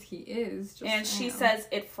does, because he is. And she says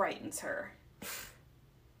it frightens her.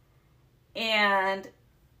 And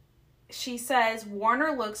she says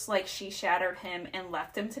Warner looks like she shattered him and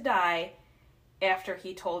left him to die after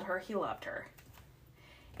he told her he loved her.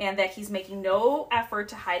 And that he's making no effort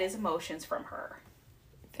to hide his emotions from her.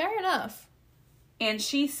 Fair enough. And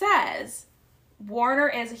she says, Warner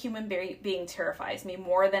as a human being terrifies me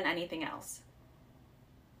more than anything else.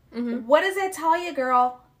 Mm-hmm. What does that tell you,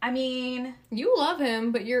 girl? I mean... You love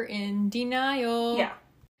him, but you're in denial. Yeah.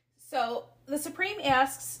 So, the Supreme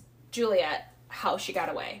asks Juliet how she got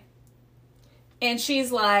away. And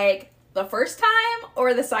she's like, the first time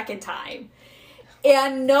or the second time?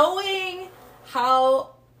 And knowing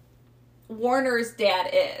how Warner's dad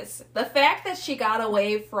is, the fact that she got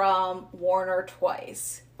away from Warner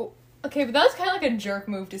twice. Okay, but that was kind of like a jerk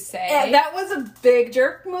move to say. And that was a big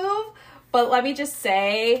jerk move, but let me just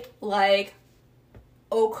say, like,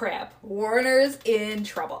 oh crap, Warner's in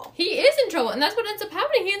trouble. He is in trouble, and that's what ends up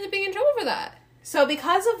happening. He ends up being in trouble for that. So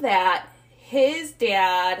because of that, his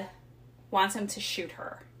dad wants him to shoot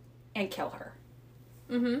her and kill her.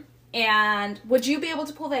 Mm-hmm. And would you be able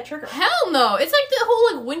to pull that trigger? Hell no! It's like the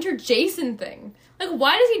whole, like, Winter Jason thing. Like,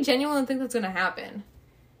 why does he genuinely think that's gonna happen?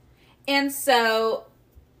 And so,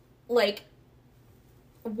 like,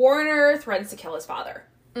 Warner threatens to kill his father.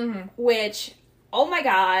 Mm-hmm. Which, oh my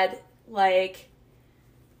god, like,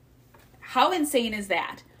 how insane is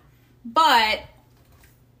that? But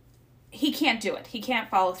he can't do it. He can't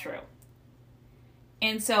follow through.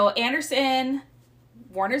 And so Anderson,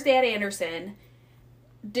 Warner's dad Anderson,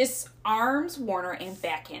 disarms Warner and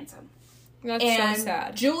backhands him. That's and so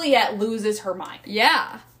sad. Juliet loses her mind.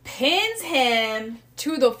 Yeah. Pins him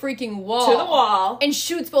to the freaking wall. To the wall. And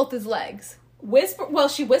shoots both his legs.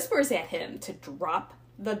 She whispers at him to drop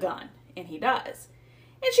the gun. And he does.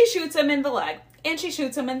 And she shoots him in the leg. And she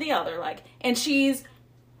shoots him in the other leg. And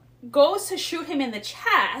goes to shoot him in the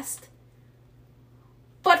chest.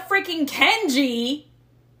 But freaking Kenji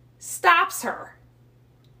stops her.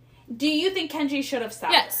 Do you think Kenji should have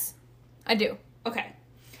stopped her? Yes. I do. Okay.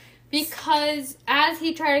 Because, as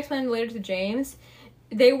he tried to explain later to James,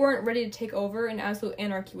 they weren't ready to take over, and absolute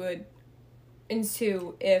anarchy would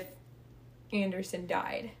ensue if Anderson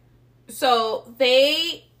died. So,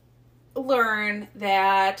 they learn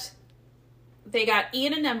that they got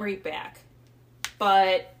Ian and Emery back,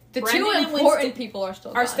 but the two important people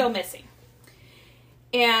are still missing.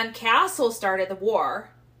 And Castle started the war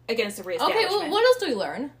against the reestablishment. Okay, well, what else do we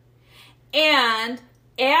learn? And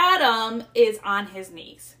Adam is on his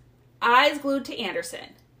knees, eyes glued to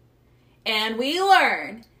Anderson. And we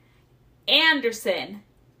learn Anderson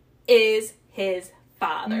is his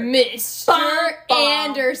father. Mr.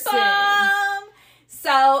 Anderson.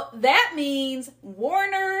 So that means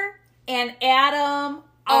Warner and Adam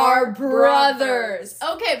are brothers.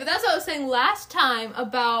 Okay, but that's what I was saying last time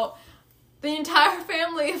about the entire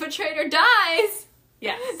family, if a traitor dies.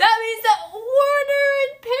 Yes. That means that Warner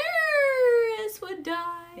and Paris would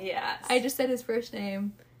die. Yes. I just said his first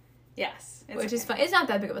name. Yes. Which is fine. It's not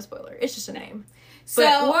that big of a spoiler. It's just a name. So,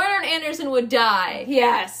 but Warner and Anderson would die.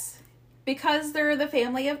 Yes. Because they're the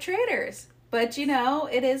family of traitors. But, you know,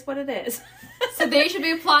 it is what it is. So they should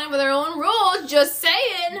be applying by their own rules, just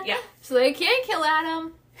saying. Yeah. So they can't kill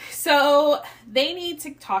Adam. So they need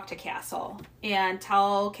to talk to Castle and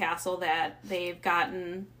tell Castle that they've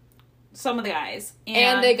gotten some of the guys.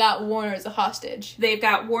 And they got Warner as a hostage. They've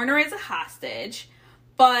got Warner as a hostage,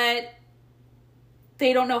 but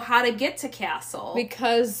they don't know how to get to Castle.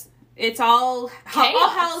 Because it's all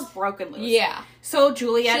hell's broken loose. Yeah. So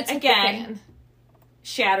Juliet, again,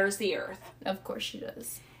 shatters the earth. Of course she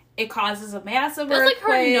does. It causes a massive That's earthquake. That's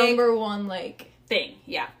like her number one, like... thing,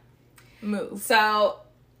 yeah. Move. So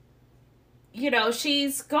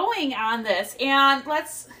she's going on this, and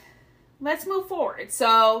let's move forward.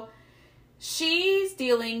 So she's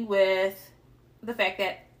dealing with the fact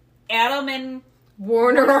that Adam and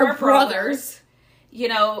Warner are brothers.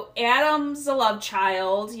 Adam's a love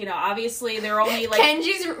child. Obviously they're only like...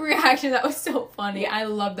 Kenji's reaction, that was so funny. Yeah. I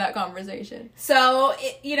love that conversation. So,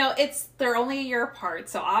 they're only a year apart.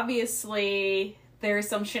 So obviously there's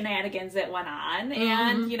some shenanigans that went on.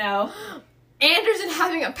 And, Anderson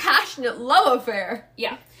having a passionate love affair.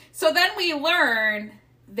 Yeah. So then we learn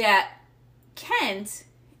that Kent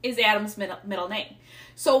is Adam's middle name.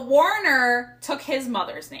 So Warner took his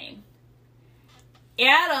mother's name.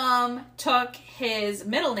 Adam took his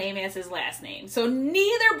middle name as his last name. So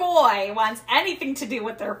neither boy wants anything to do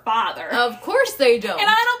with their father. Of course they don't. And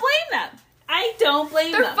I don't blame them. I don't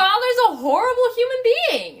blame them. Their father's a horrible human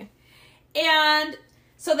being. And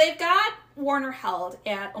so they've got Warner held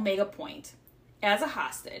at Omega Point as a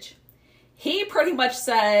hostage. He pretty much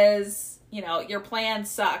says, your plan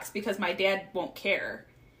sucks because my dad won't care.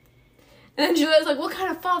 And then Juliet's like, what kind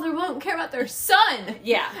of father won't care about their son?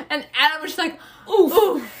 Yeah. And Adam was just like, oof.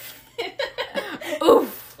 Oof.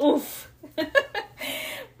 Oof. Oof.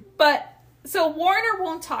 But, so Warner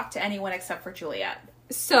won't talk to anyone except for Juliet.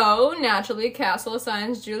 So, naturally, Castle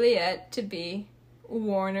assigns Juliet to be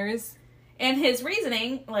Warner's. And his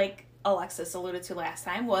reasoning, like Alexis alluded to last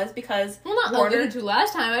time, was because... Well, not alluded to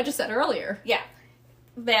last time, I just said earlier. Yeah.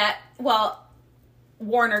 That,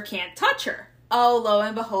 Warner can't touch her. Oh, lo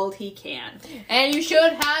and behold, he can. And you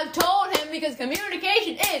should have told him because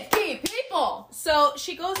communication is key, people. So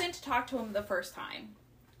she goes in to talk to him the first time.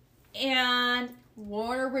 And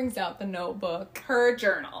Warner brings out the notebook. Her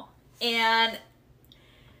journal. And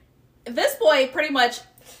this boy pretty much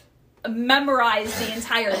memorized the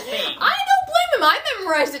entire thing. I don't blame him. I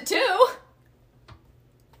memorized it too.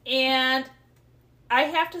 And I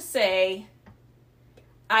have to say...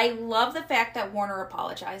 I love the fact that Warner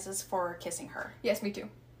apologizes for kissing her. Yes, me too.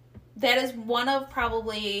 That is one of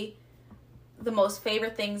probably the most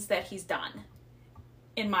favorite things that he's done,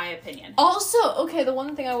 in my opinion. Also, okay, the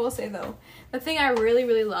one thing I will say, though, the thing I really,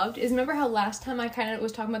 really loved is, remember how last time I kind of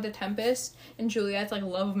was talking about the Tempest, and Juliet's,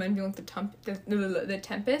 love of men being the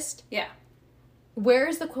Tempest? Yeah. Where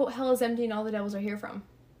is the quote, hell is empty and all the devils are here from?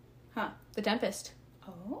 Huh. The Tempest.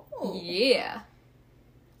 Oh. Yeah.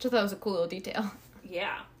 Just thought that was a cool little detail.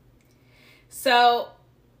 Yeah. So,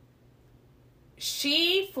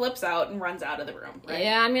 she flips out and runs out of the room, right?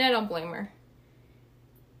 Yeah, I don't blame her.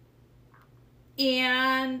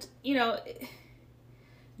 And,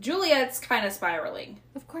 Juliet's kind of spiraling.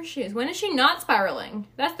 Of course she is. When is she not spiraling?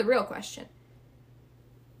 That's the real question.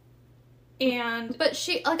 But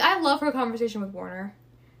she, I love her conversation with Warner.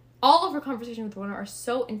 All of her conversations with Warner are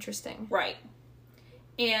so interesting. Right.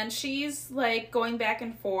 And she's, going back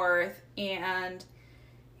and forth, and...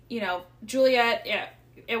 Juliet,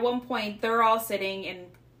 at one point, they're all sitting, and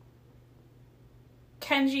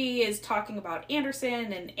Kenji is talking about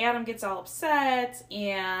Anderson, and Adam gets all upset,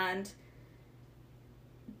 and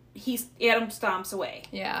Adam stomps away.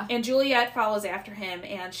 Yeah. And Juliet follows after him,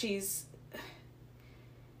 and he's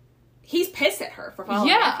pissed at her for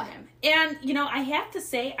following after him. And, I have to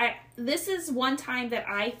say, this is one time that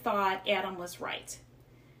I thought Adam was right.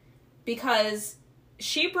 Because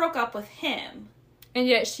she broke up with him. And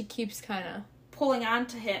yet she keeps kind of... pulling on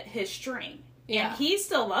to his string. Yeah. And he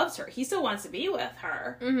still loves her. He still wants to be with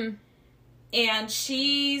her. Mm-hmm. And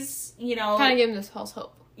she's, kind of giving this false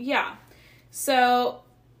hope. Yeah. So,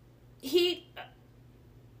 he,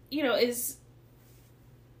 is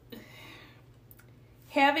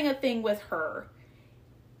having a thing with her.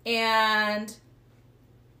 And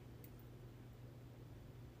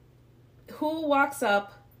who walks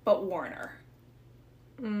up but Warner?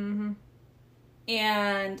 Mm-hmm.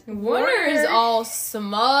 And Warner's all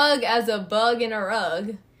smug as a bug in a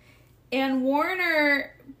rug. And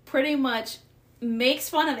Warner pretty much makes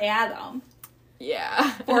fun of Adam. Yeah.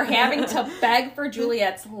 For having to beg for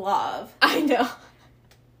Juliet's love. I know.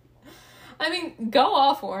 Go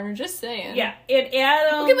off, Warner, just saying. Yeah, and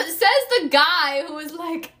Adam... Okay, but says the guy who was,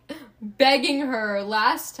 begging her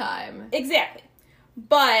last time. Exactly.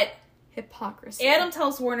 But... hypocrisy. Adam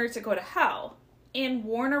tells Warner to go to hell. And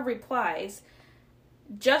Warner replies...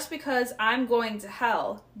 just because I'm going to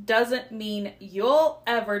hell doesn't mean you'll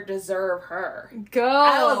ever deserve her. Go.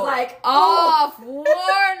 I was like, off,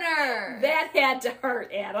 Warner. That had to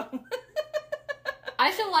hurt, Adam.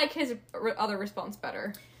 I still like his other response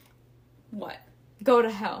better. What? Go to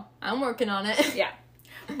hell. I'm working on it. Yeah.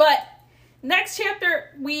 But next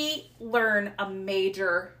chapter, we learn a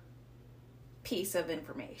major piece of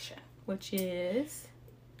information. Which is?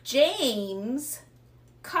 James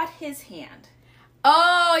cut his hand.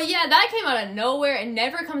 Oh, yeah, that came out of nowhere and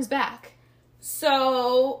never comes back.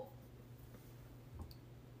 So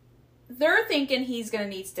they're thinking he's going to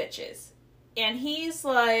need stitches. And he's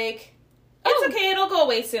like, it's okay, it'll go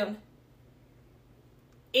away soon.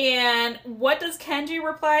 And what does Kenji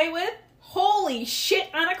reply with? Holy shit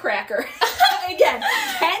on a cracker. Again,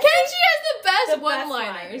 Kenji has the best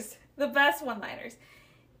one-liners. The best one-liners.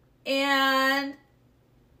 And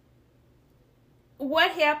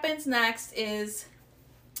what happens next is...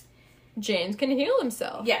 James can heal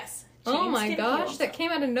himself. Yes. Oh my gosh, that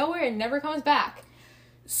came out of nowhere and never comes back.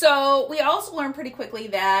 So we also learn pretty quickly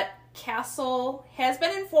that Castle has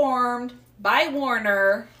been informed by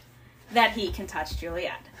Warner that he can touch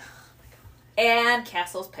Juliet. And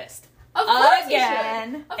Castle's pissed. Of course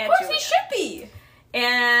again. Of course he should be.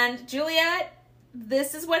 And Juliet,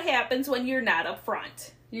 this is what happens when you're not up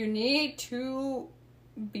front. You need to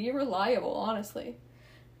be reliable, honestly.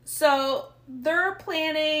 So they're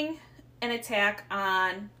planning an attack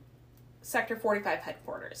on Sector 45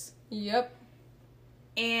 headquarters. Yep.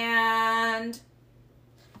 And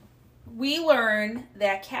we learn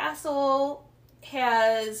that Castle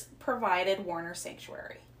has provided Warner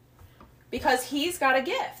sanctuary. Because he's got a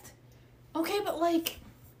gift. Okay, but like...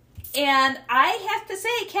 And I have to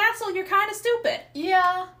say, Castle, you're kind of stupid.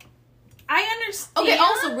 Yeah. I understand. Okay,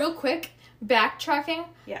 also, real quick, backtracking.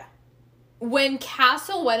 Yeah. When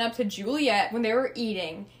Castle went up to Juliet when they were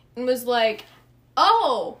eating and was like,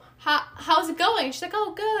 oh, how's it going? She's like,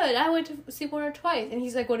 oh, good. I went to see Warner twice. And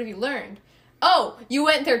he's like, what have you learned? Oh, you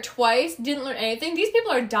went there twice, didn't learn anything? These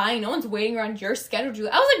people are dying. No one's waiting around your schedule,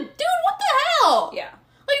 Juliet. I was like, dude, what the hell? Yeah.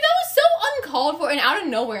 Like, that was so uncalled for and out of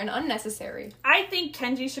nowhere and unnecessary. I think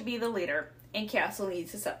Kenji should be the leader, and Castle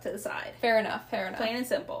needs to step to the side. Fair enough. Plain and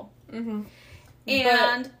simple. Mm-hmm.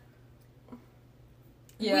 And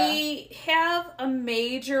yeah. we have a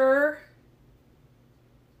major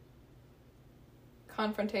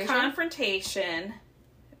confrontation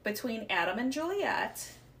between Adam and Juliet.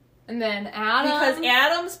 And then Adam... Because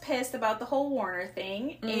Adam's pissed about the whole Warner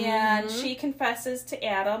thing, and she confesses to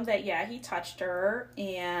Adam that, yeah, he touched her,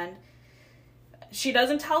 and she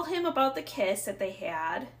doesn't tell him about the kiss that they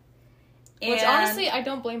had. Which, honestly, I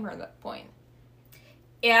don't blame her at that point.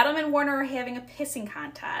 Adam and Warner are having a pissing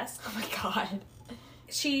contest. Oh my god.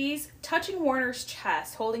 She's touching Warner's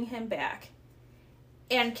chest, holding him back.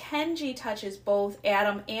 And Kenji touches both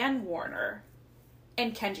Adam and Warner,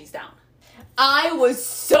 and Kenji's down. I was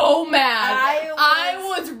so mad. I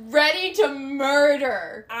was ready to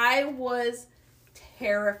murder. I was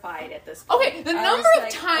terrified at this point. Okay, the number of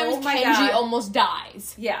times Kenji almost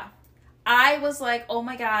dies. Yeah. I was like, oh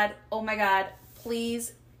my god,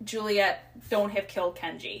 please, Juliet, don't have killed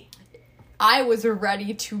Kenji. I was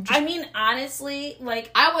ready to just... I mean, honestly, like...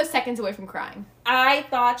 I was seconds away from crying. I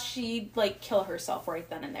thought she'd, like, kill herself right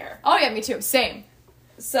then and there. Oh yeah, me too. Same.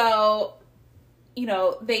 So, you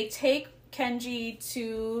know, they take Kenji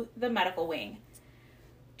to the medical wing.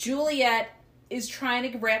 Juliet is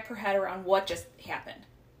trying to wrap her head around what just happened.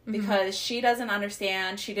 Because she doesn't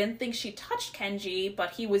understand. She didn't think she touched Kenji,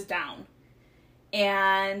 but he was down.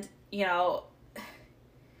 And, you know,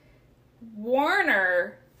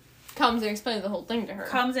 Warner... comes and explains the whole thing to her.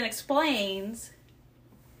 Comes and explains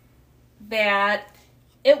that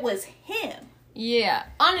it was him. Yeah.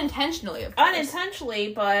 Unintentionally, of course.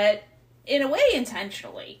 Unintentionally, but in a way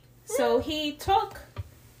intentionally. So he took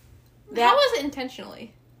that... How was it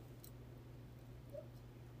intentionally?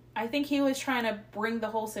 I think he was trying to bring the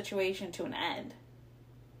whole situation to an end.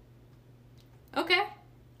 Okay.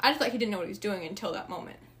 I just thought he didn't know what he was doing until that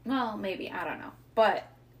moment. Well, maybe. I don't know. But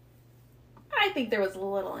I think there was a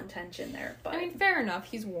little intention there. But I mean, fair enough.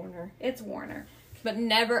 He's Warner. It's Warner. But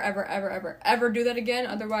never, ever, ever, ever, ever do that again.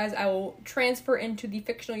 Otherwise, I will transfer into the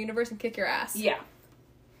fictional universe and kick your ass. Yeah.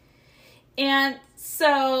 And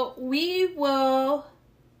so we will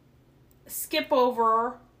skip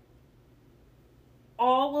over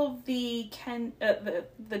all of the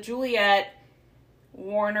Juliet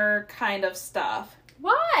Warner kind of stuff.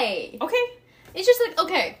 Why? Okay. It's just like,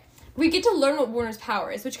 okay, we get to learn what Warner's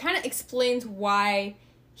power is, which kind of explains why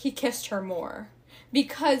he kissed her more.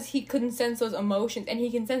 Because he couldn't sense those emotions, and he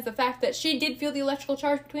can sense the fact that she did feel the electrical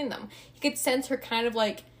charge between them. He could sense her kind of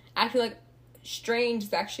like, acting like strange,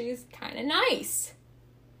 that she's kind of nice.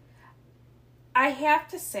 I have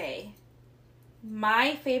to say,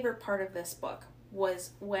 my favorite part of this book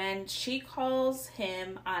was when she calls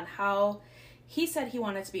him on how he said he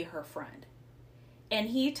wanted to be her friend. And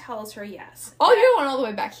he tells her yes. Oh, you're going all the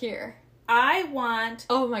way back here. I want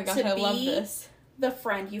oh my gosh, I love this. The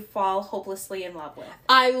friend you fall hopelessly in love with.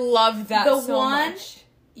 I love that so much.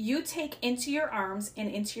 you take into your arms and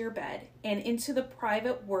into your bed and into the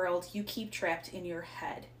private world you keep trapped in your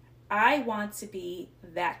head. I want to be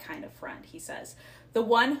that kind of friend, he says. The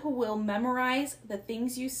one who will memorize the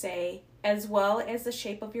things you say as well as the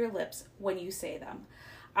shape of your lips when you say them.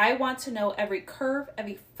 I want to know every curve,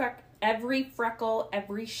 every freckle,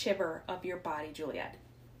 every shiver of your body, Juliet.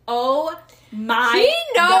 Oh my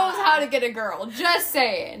He knows God. how to get a girl. Just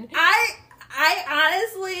saying. I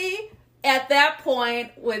honestly, at that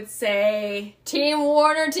point, would say, Team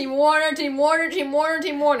Warner, Team Warner, Team Warner, Team Warner,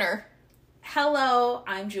 Team Warner. hello,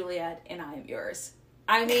 I'm Juliet, and I'm yours.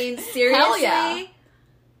 I mean, seriously, Hell yeah.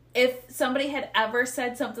 If somebody had ever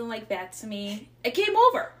said something like that to me, game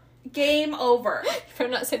over. Game over. You better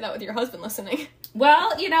not say that with your husband listening.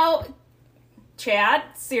 Well, you know, Chad,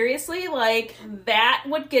 seriously, like, that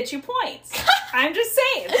would get you points. I'm just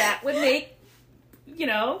saying, that would make, you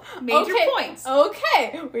know, major points.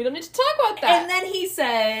 Okay, we don't need to talk about that. And then he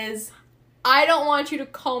says, I don't want you to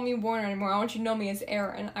call me Warner anymore. I want you to know me as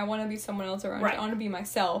Aaron. I want to be someone else around. Right. I want to be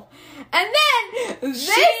myself. And then this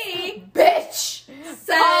She bitch says,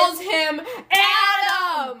 calls him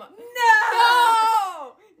Adam.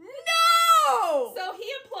 No! No! So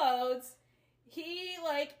he implodes. He,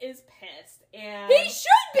 like, is pissed. And He should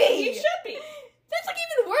be! He should be. That's, like,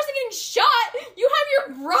 even worse than getting shot. You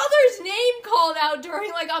have your brother's name called out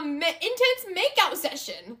during, like, a intense makeout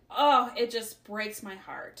session. Oh, it just breaks my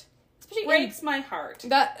heart. Especially Breaks my heart.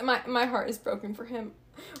 That, my heart is broken for him.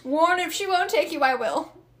 Warner, if she won't take you, I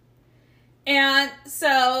will. And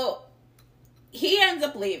so he ends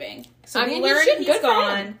up leaving. So I we mean, learn good he's for him.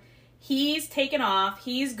 gone. He's taken off.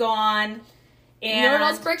 He's gone. And You know what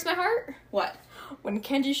else breaks my heart? what? When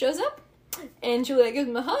Kenji shows up, and Juliet gives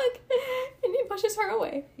him a hug, and he pushes her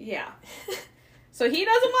away. Yeah. So he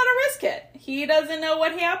doesn't want to risk it. He doesn't know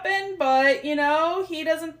what happened, but, you know, he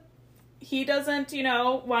doesn't, you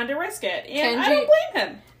know, want to risk it. And I don't blame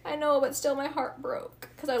him. I know, but still my heart broke,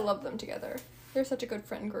 because I love them together. They're such a good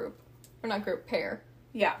friend group. Or not group, pair.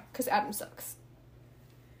 Yeah. Because Adam sucks.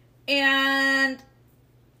 And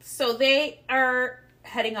so they are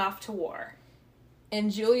heading off to war. And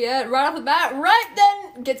Juliet, right off the bat, right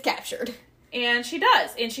then, gets captured. And she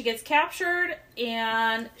does. And she gets captured,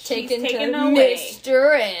 and she's Taken taken to away.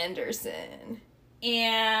 Mr. Anderson.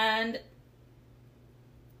 And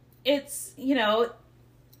it's, you know,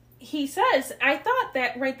 he says, I thought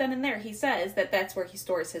that right then and there, he says that that's where he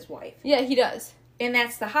stores his wife. Yeah, he does. And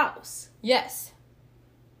that's the house. Yes.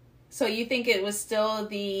 So you think it was still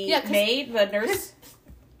the 'cause- maid, the nurse?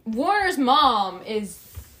 Warner's mom is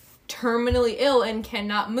terminally ill and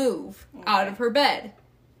cannot move out of her bed.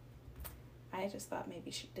 I just thought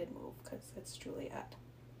maybe she did move because it's Juliet.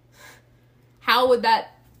 How would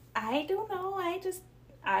that... I don't know.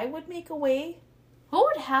 I would make a way. What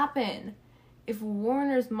would happen if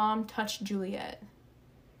Warner's mom touched Juliet?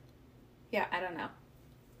 Yeah, I don't know.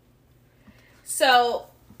 So,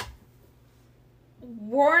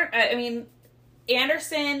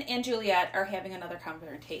 Anderson and Juliet are having another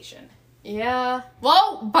confrontation. Yeah.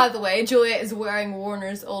 Well, by the way, Juliet is wearing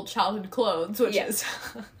Warner's old childhood clothes, which is...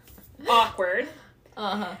 Awkward.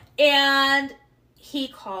 Uh-huh. And he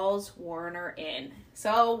calls Warner in.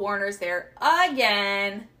 So, Warner's there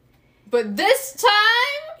again. But this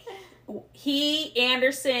time...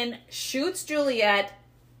 Anderson shoots Juliet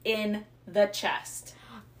in the chest.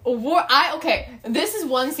 Okay, this is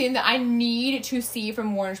one scene that I need to see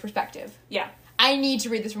from Warner's perspective. Yeah. I need to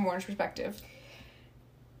read this from Warner's perspective.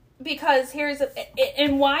 Because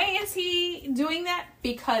and why is he doing that?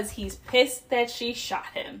 Because he's pissed that she shot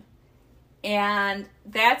him. And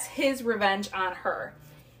that's his revenge on her.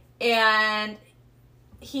 And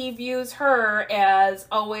he views her as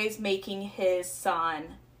always making his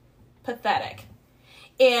son pathetic.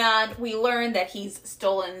 And we learn that he's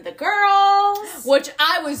stolen the girls. Which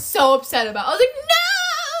I was so upset about. I was like, no,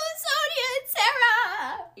 Sonia and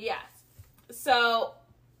Sarah! Yes. So,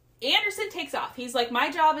 Anderson takes off. He's like,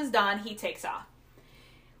 my job is done. He takes off.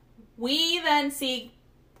 We then see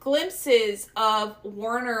glimpses of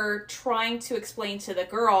Warner trying to explain to the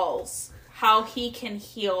girls how he can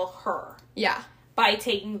heal her. Yeah. By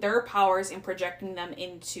taking their powers and projecting them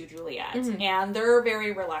into Juliet. Mm-hmm. And they're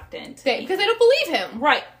very reluctant. Because they don't believe him.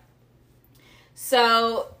 Right.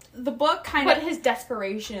 So, the book But his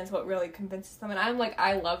desperation is what really convinces them. And I'm like,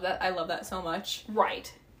 I love that. I love that so much.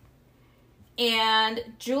 Right. And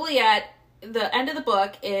Juliet, the end of the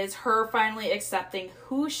book is her finally accepting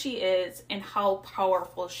who she is and how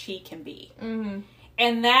powerful she can be. Mm-hmm.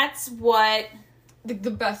 And that's what... The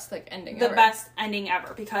best, ending ever. The best ending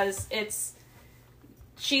ever. Because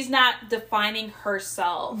she's not defining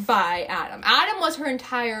herself by Adam. Adam was her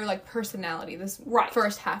entire, like, personality this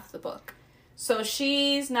first half of the book. So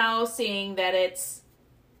she's now seeing that it's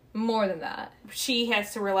more than that. She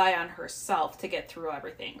has to rely on herself to get through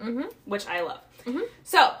everything, which I love.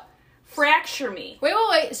 So, Fracture Me.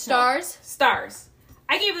 Wait. Stars? No. Stars.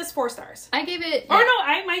 I gave this 4 stars. I gave it... Oh, no,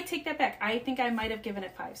 I might take that back. I think I might have given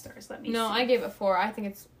it 5 stars. Let me see. No, I gave it 4. I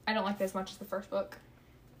don't like it as much as the first book.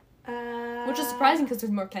 Which is surprising because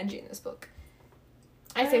there's more Kenji in this book.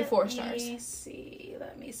 I say 4 stars.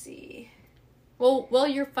 Let me see. Well,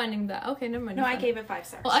 you're finding that. Okay, never mind. No, I gave it 5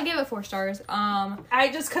 stars. Well, I gave it 4 stars.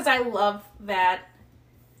 Because I love that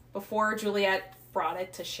before Juliet brought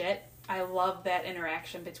it to shit, I love that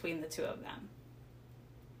interaction between the two of them.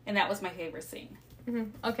 And that was my favorite scene.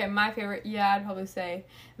 Okay, my favorite, I'd probably say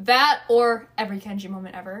that or every Kenji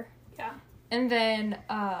moment ever. Yeah. And then,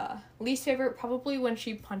 least favorite, probably when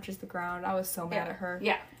she punches the ground. I was so mad at her.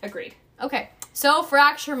 Yeah, agreed. Okay, so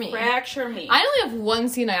Fracture Me. Fracture Me. I only have one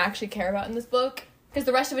scene I actually care about in this book, because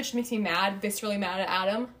the rest of it just makes me mad, viscerally mad at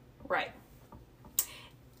Adam. Right.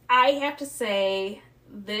 I have to say,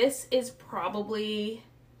 this is probably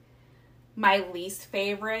my least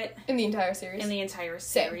favorite. In the entire series? In the entire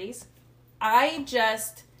series.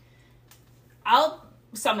 I'll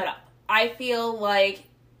sum it up. I feel like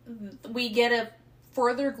we get a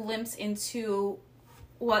further glimpse into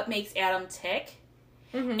what makes Adam tick.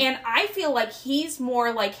 And I feel like he's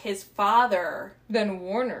more like his father than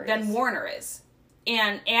Warner is.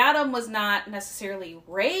 And Adam was not necessarily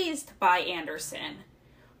raised by Anderson,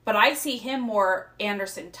 but I see him more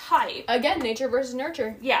Anderson type. Again, nature versus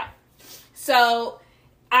nurture. Yeah. So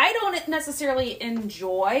I don't necessarily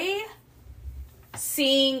enjoy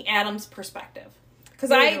seeing Adam's perspective.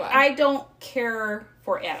 Because I don't care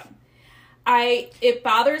for Adam. It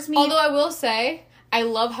bothers me. Although I will say, I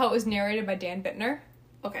love how it was narrated by Dan Bittner.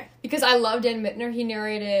 Okay. Because I love Dan Bittner. He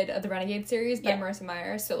narrated the Renegade series by Marissa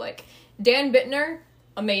Meyer. So, like, Dan Bittner,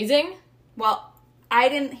 amazing. Well, I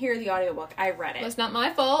didn't hear the audiobook. I read it. That's not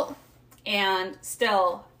my fault. And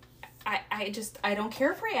still, I don't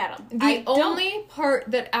care for Adam. The only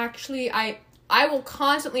part that actually I will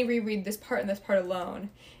constantly reread this part and this part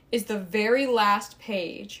alone is the very last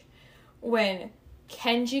page when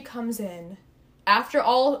Kenji comes in after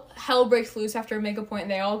all hell breaks loose after Omega Point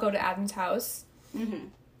and they all go to Adam's house.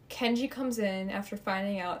 Kenji comes in after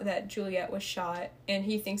finding out that Juliet was shot and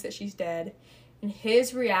he thinks that she's dead, and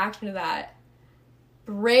his reaction to that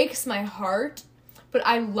breaks my heart, but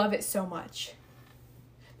I love it so much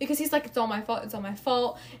because he's like, it's all my fault,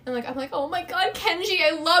 and like I'm like, oh my god, Kenji,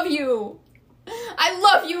 I love you,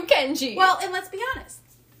 Kenji. Well, and let's be honest,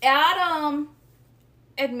 Adam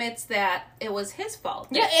admits that it was his fault.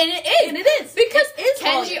 Yeah, and it is because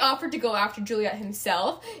Kenji offered to go after Juliet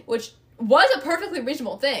himself, which was a perfectly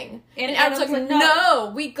reasonable thing. And Adam's like,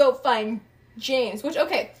 no, we go find James. Which,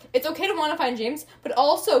 okay, it's okay to want to find James, but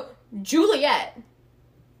also Juliet.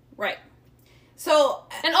 Right. So...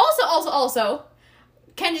 And also,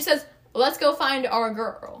 Kenji says, let's go find our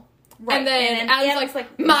girl. Right. And then Adam's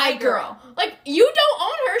like, my girl. Like, you don't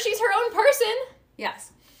own her. She's her own person.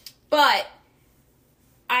 Yes. But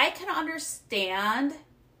I can understand...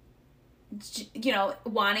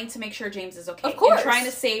 wanting to make sure James is okay. Of course. And trying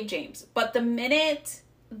to save James. But the minute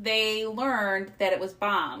they learned that it was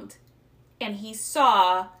bombed and he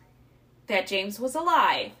saw that James was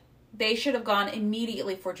alive, they should have gone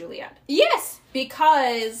immediately for Juliet. Yes.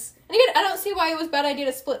 Because... And again, I don't see why it was a bad idea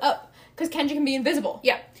to split up. Because Kenji can be invisible.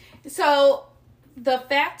 Yeah. So, the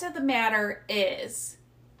fact of the matter is,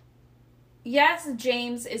 yes,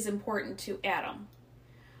 James is important to Adam.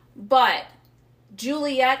 But...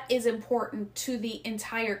 Juliet is important to the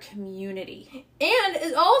entire community. And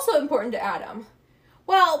is also important to Adam.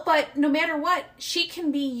 Well, but no matter what, she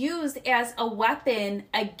can be used as a weapon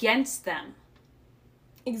against them.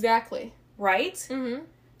 Exactly. Right? Mm-hmm.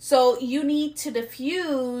 So you need to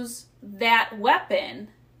defuse that weapon.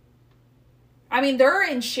 I mean, they're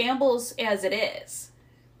in shambles as it is.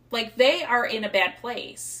 Like, they are in a bad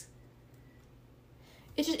place.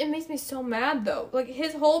 It makes me so mad, though. Like,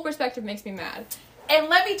 his whole perspective makes me mad. And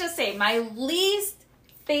let me just say, my least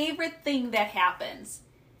favorite thing that happens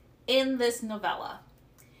in this novella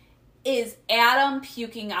is Adam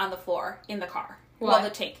puking on the floor in the car. What? While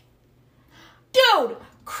the tank. Dude,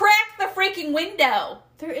 crack the freaking window.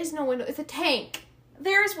 There is no window. It's a tank.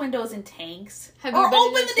 There's windows in tanks. Have you or been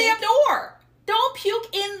open in the tank? damn door. Don't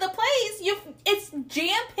puke in the place. It's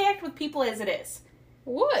jam-packed with people as it is.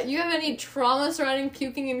 What? You have any trauma surrounding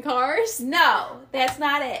puking in cars? No, that's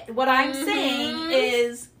not it. What I'm saying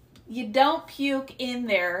is you don't puke in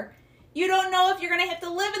there. You don't know if you're going to have to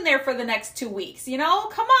live in there for the next 2 weeks, you know?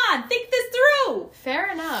 Come on, think this through.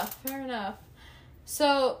 Fair enough.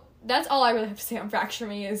 So, that's all I really have to say on Fracture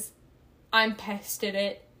Me is I'm pested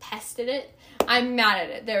it. I'm mad at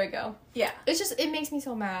it. There we go. Yeah. It makes me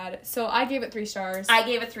so mad. So, I gave it 3 stars. I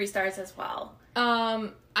gave it 3 stars as well.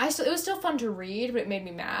 It was still fun to read, but it made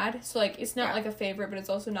me mad. So, like, it's not, like, a favorite, but it's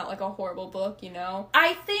also not, like, a horrible book, you know?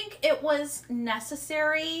 I think it was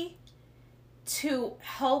necessary to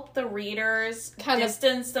help the readers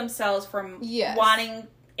distance themselves from wanting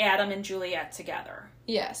Adam and Juliet together.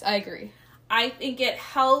 Yes, I agree. I think it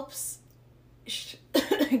helps,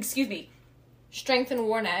 excuse me. Strengthen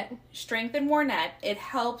Warnet. It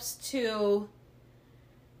helps to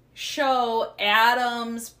show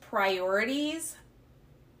Adam's priorities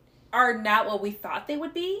are not what we thought they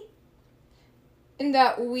would be. In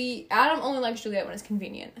that Adam only likes Juliet when it's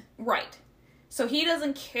convenient. Right. So he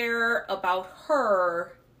doesn't care about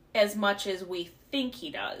her as much as we think he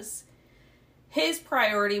does. His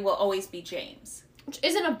priority will always be James. Which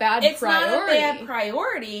isn't a bad priority. It's not a bad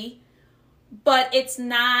priority, but it's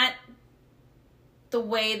not the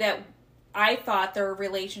way that I thought their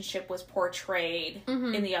relationship was portrayed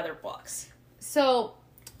in the other books. So,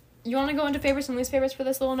 you want to go into favorites and least favorites for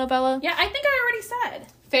this little novella? Yeah, I think I already said.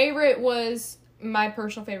 Favorite was my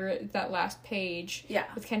personal favorite, that last page. Yeah.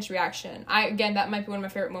 With Kent's reaction. That might be one of my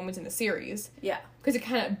favorite moments in the series. Yeah. Because it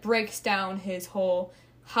kind of breaks down his whole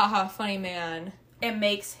haha funny man. It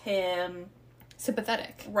makes him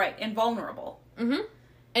sympathetic. Right, and vulnerable. Mm-hmm.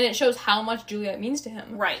 And it shows how much Juliet means to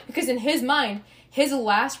him. Right. Because in his mind, his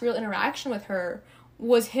last real interaction with her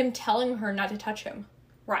was him telling her not to touch him.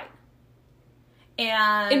 Right.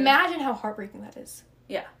 And imagine how heartbreaking that is.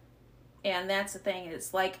 Yeah. And that's the thing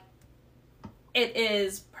is, like, it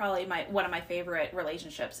is probably one of my favorite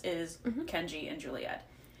relationships is Kenji and Juliet.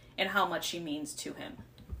 And how much she means to him.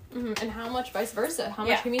 Mm-hmm. And how much vice versa. How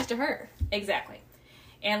much he means to her. Exactly.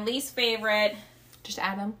 And least favorite... just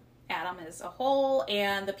Adam. Adam as a whole,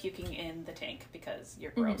 and the puking in the tank, because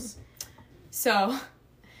you're gross. So,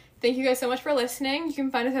 thank you guys so much for listening. You can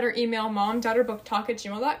find us at our email,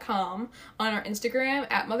 momdaugghterbooktalk@gmail.com, on our Instagram,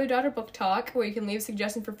 @motherdaughterbooktalk, where you can leave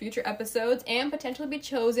suggestions for future episodes, and potentially be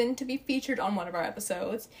chosen to be featured on one of our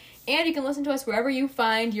episodes. And you can listen to us wherever you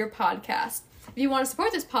find your podcast. If you want to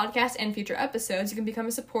support this podcast and future episodes, you can become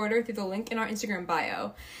a supporter through the link in our Instagram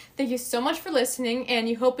bio. Thank you so much for listening, and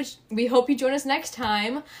we hope you join us next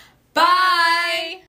time. Bye!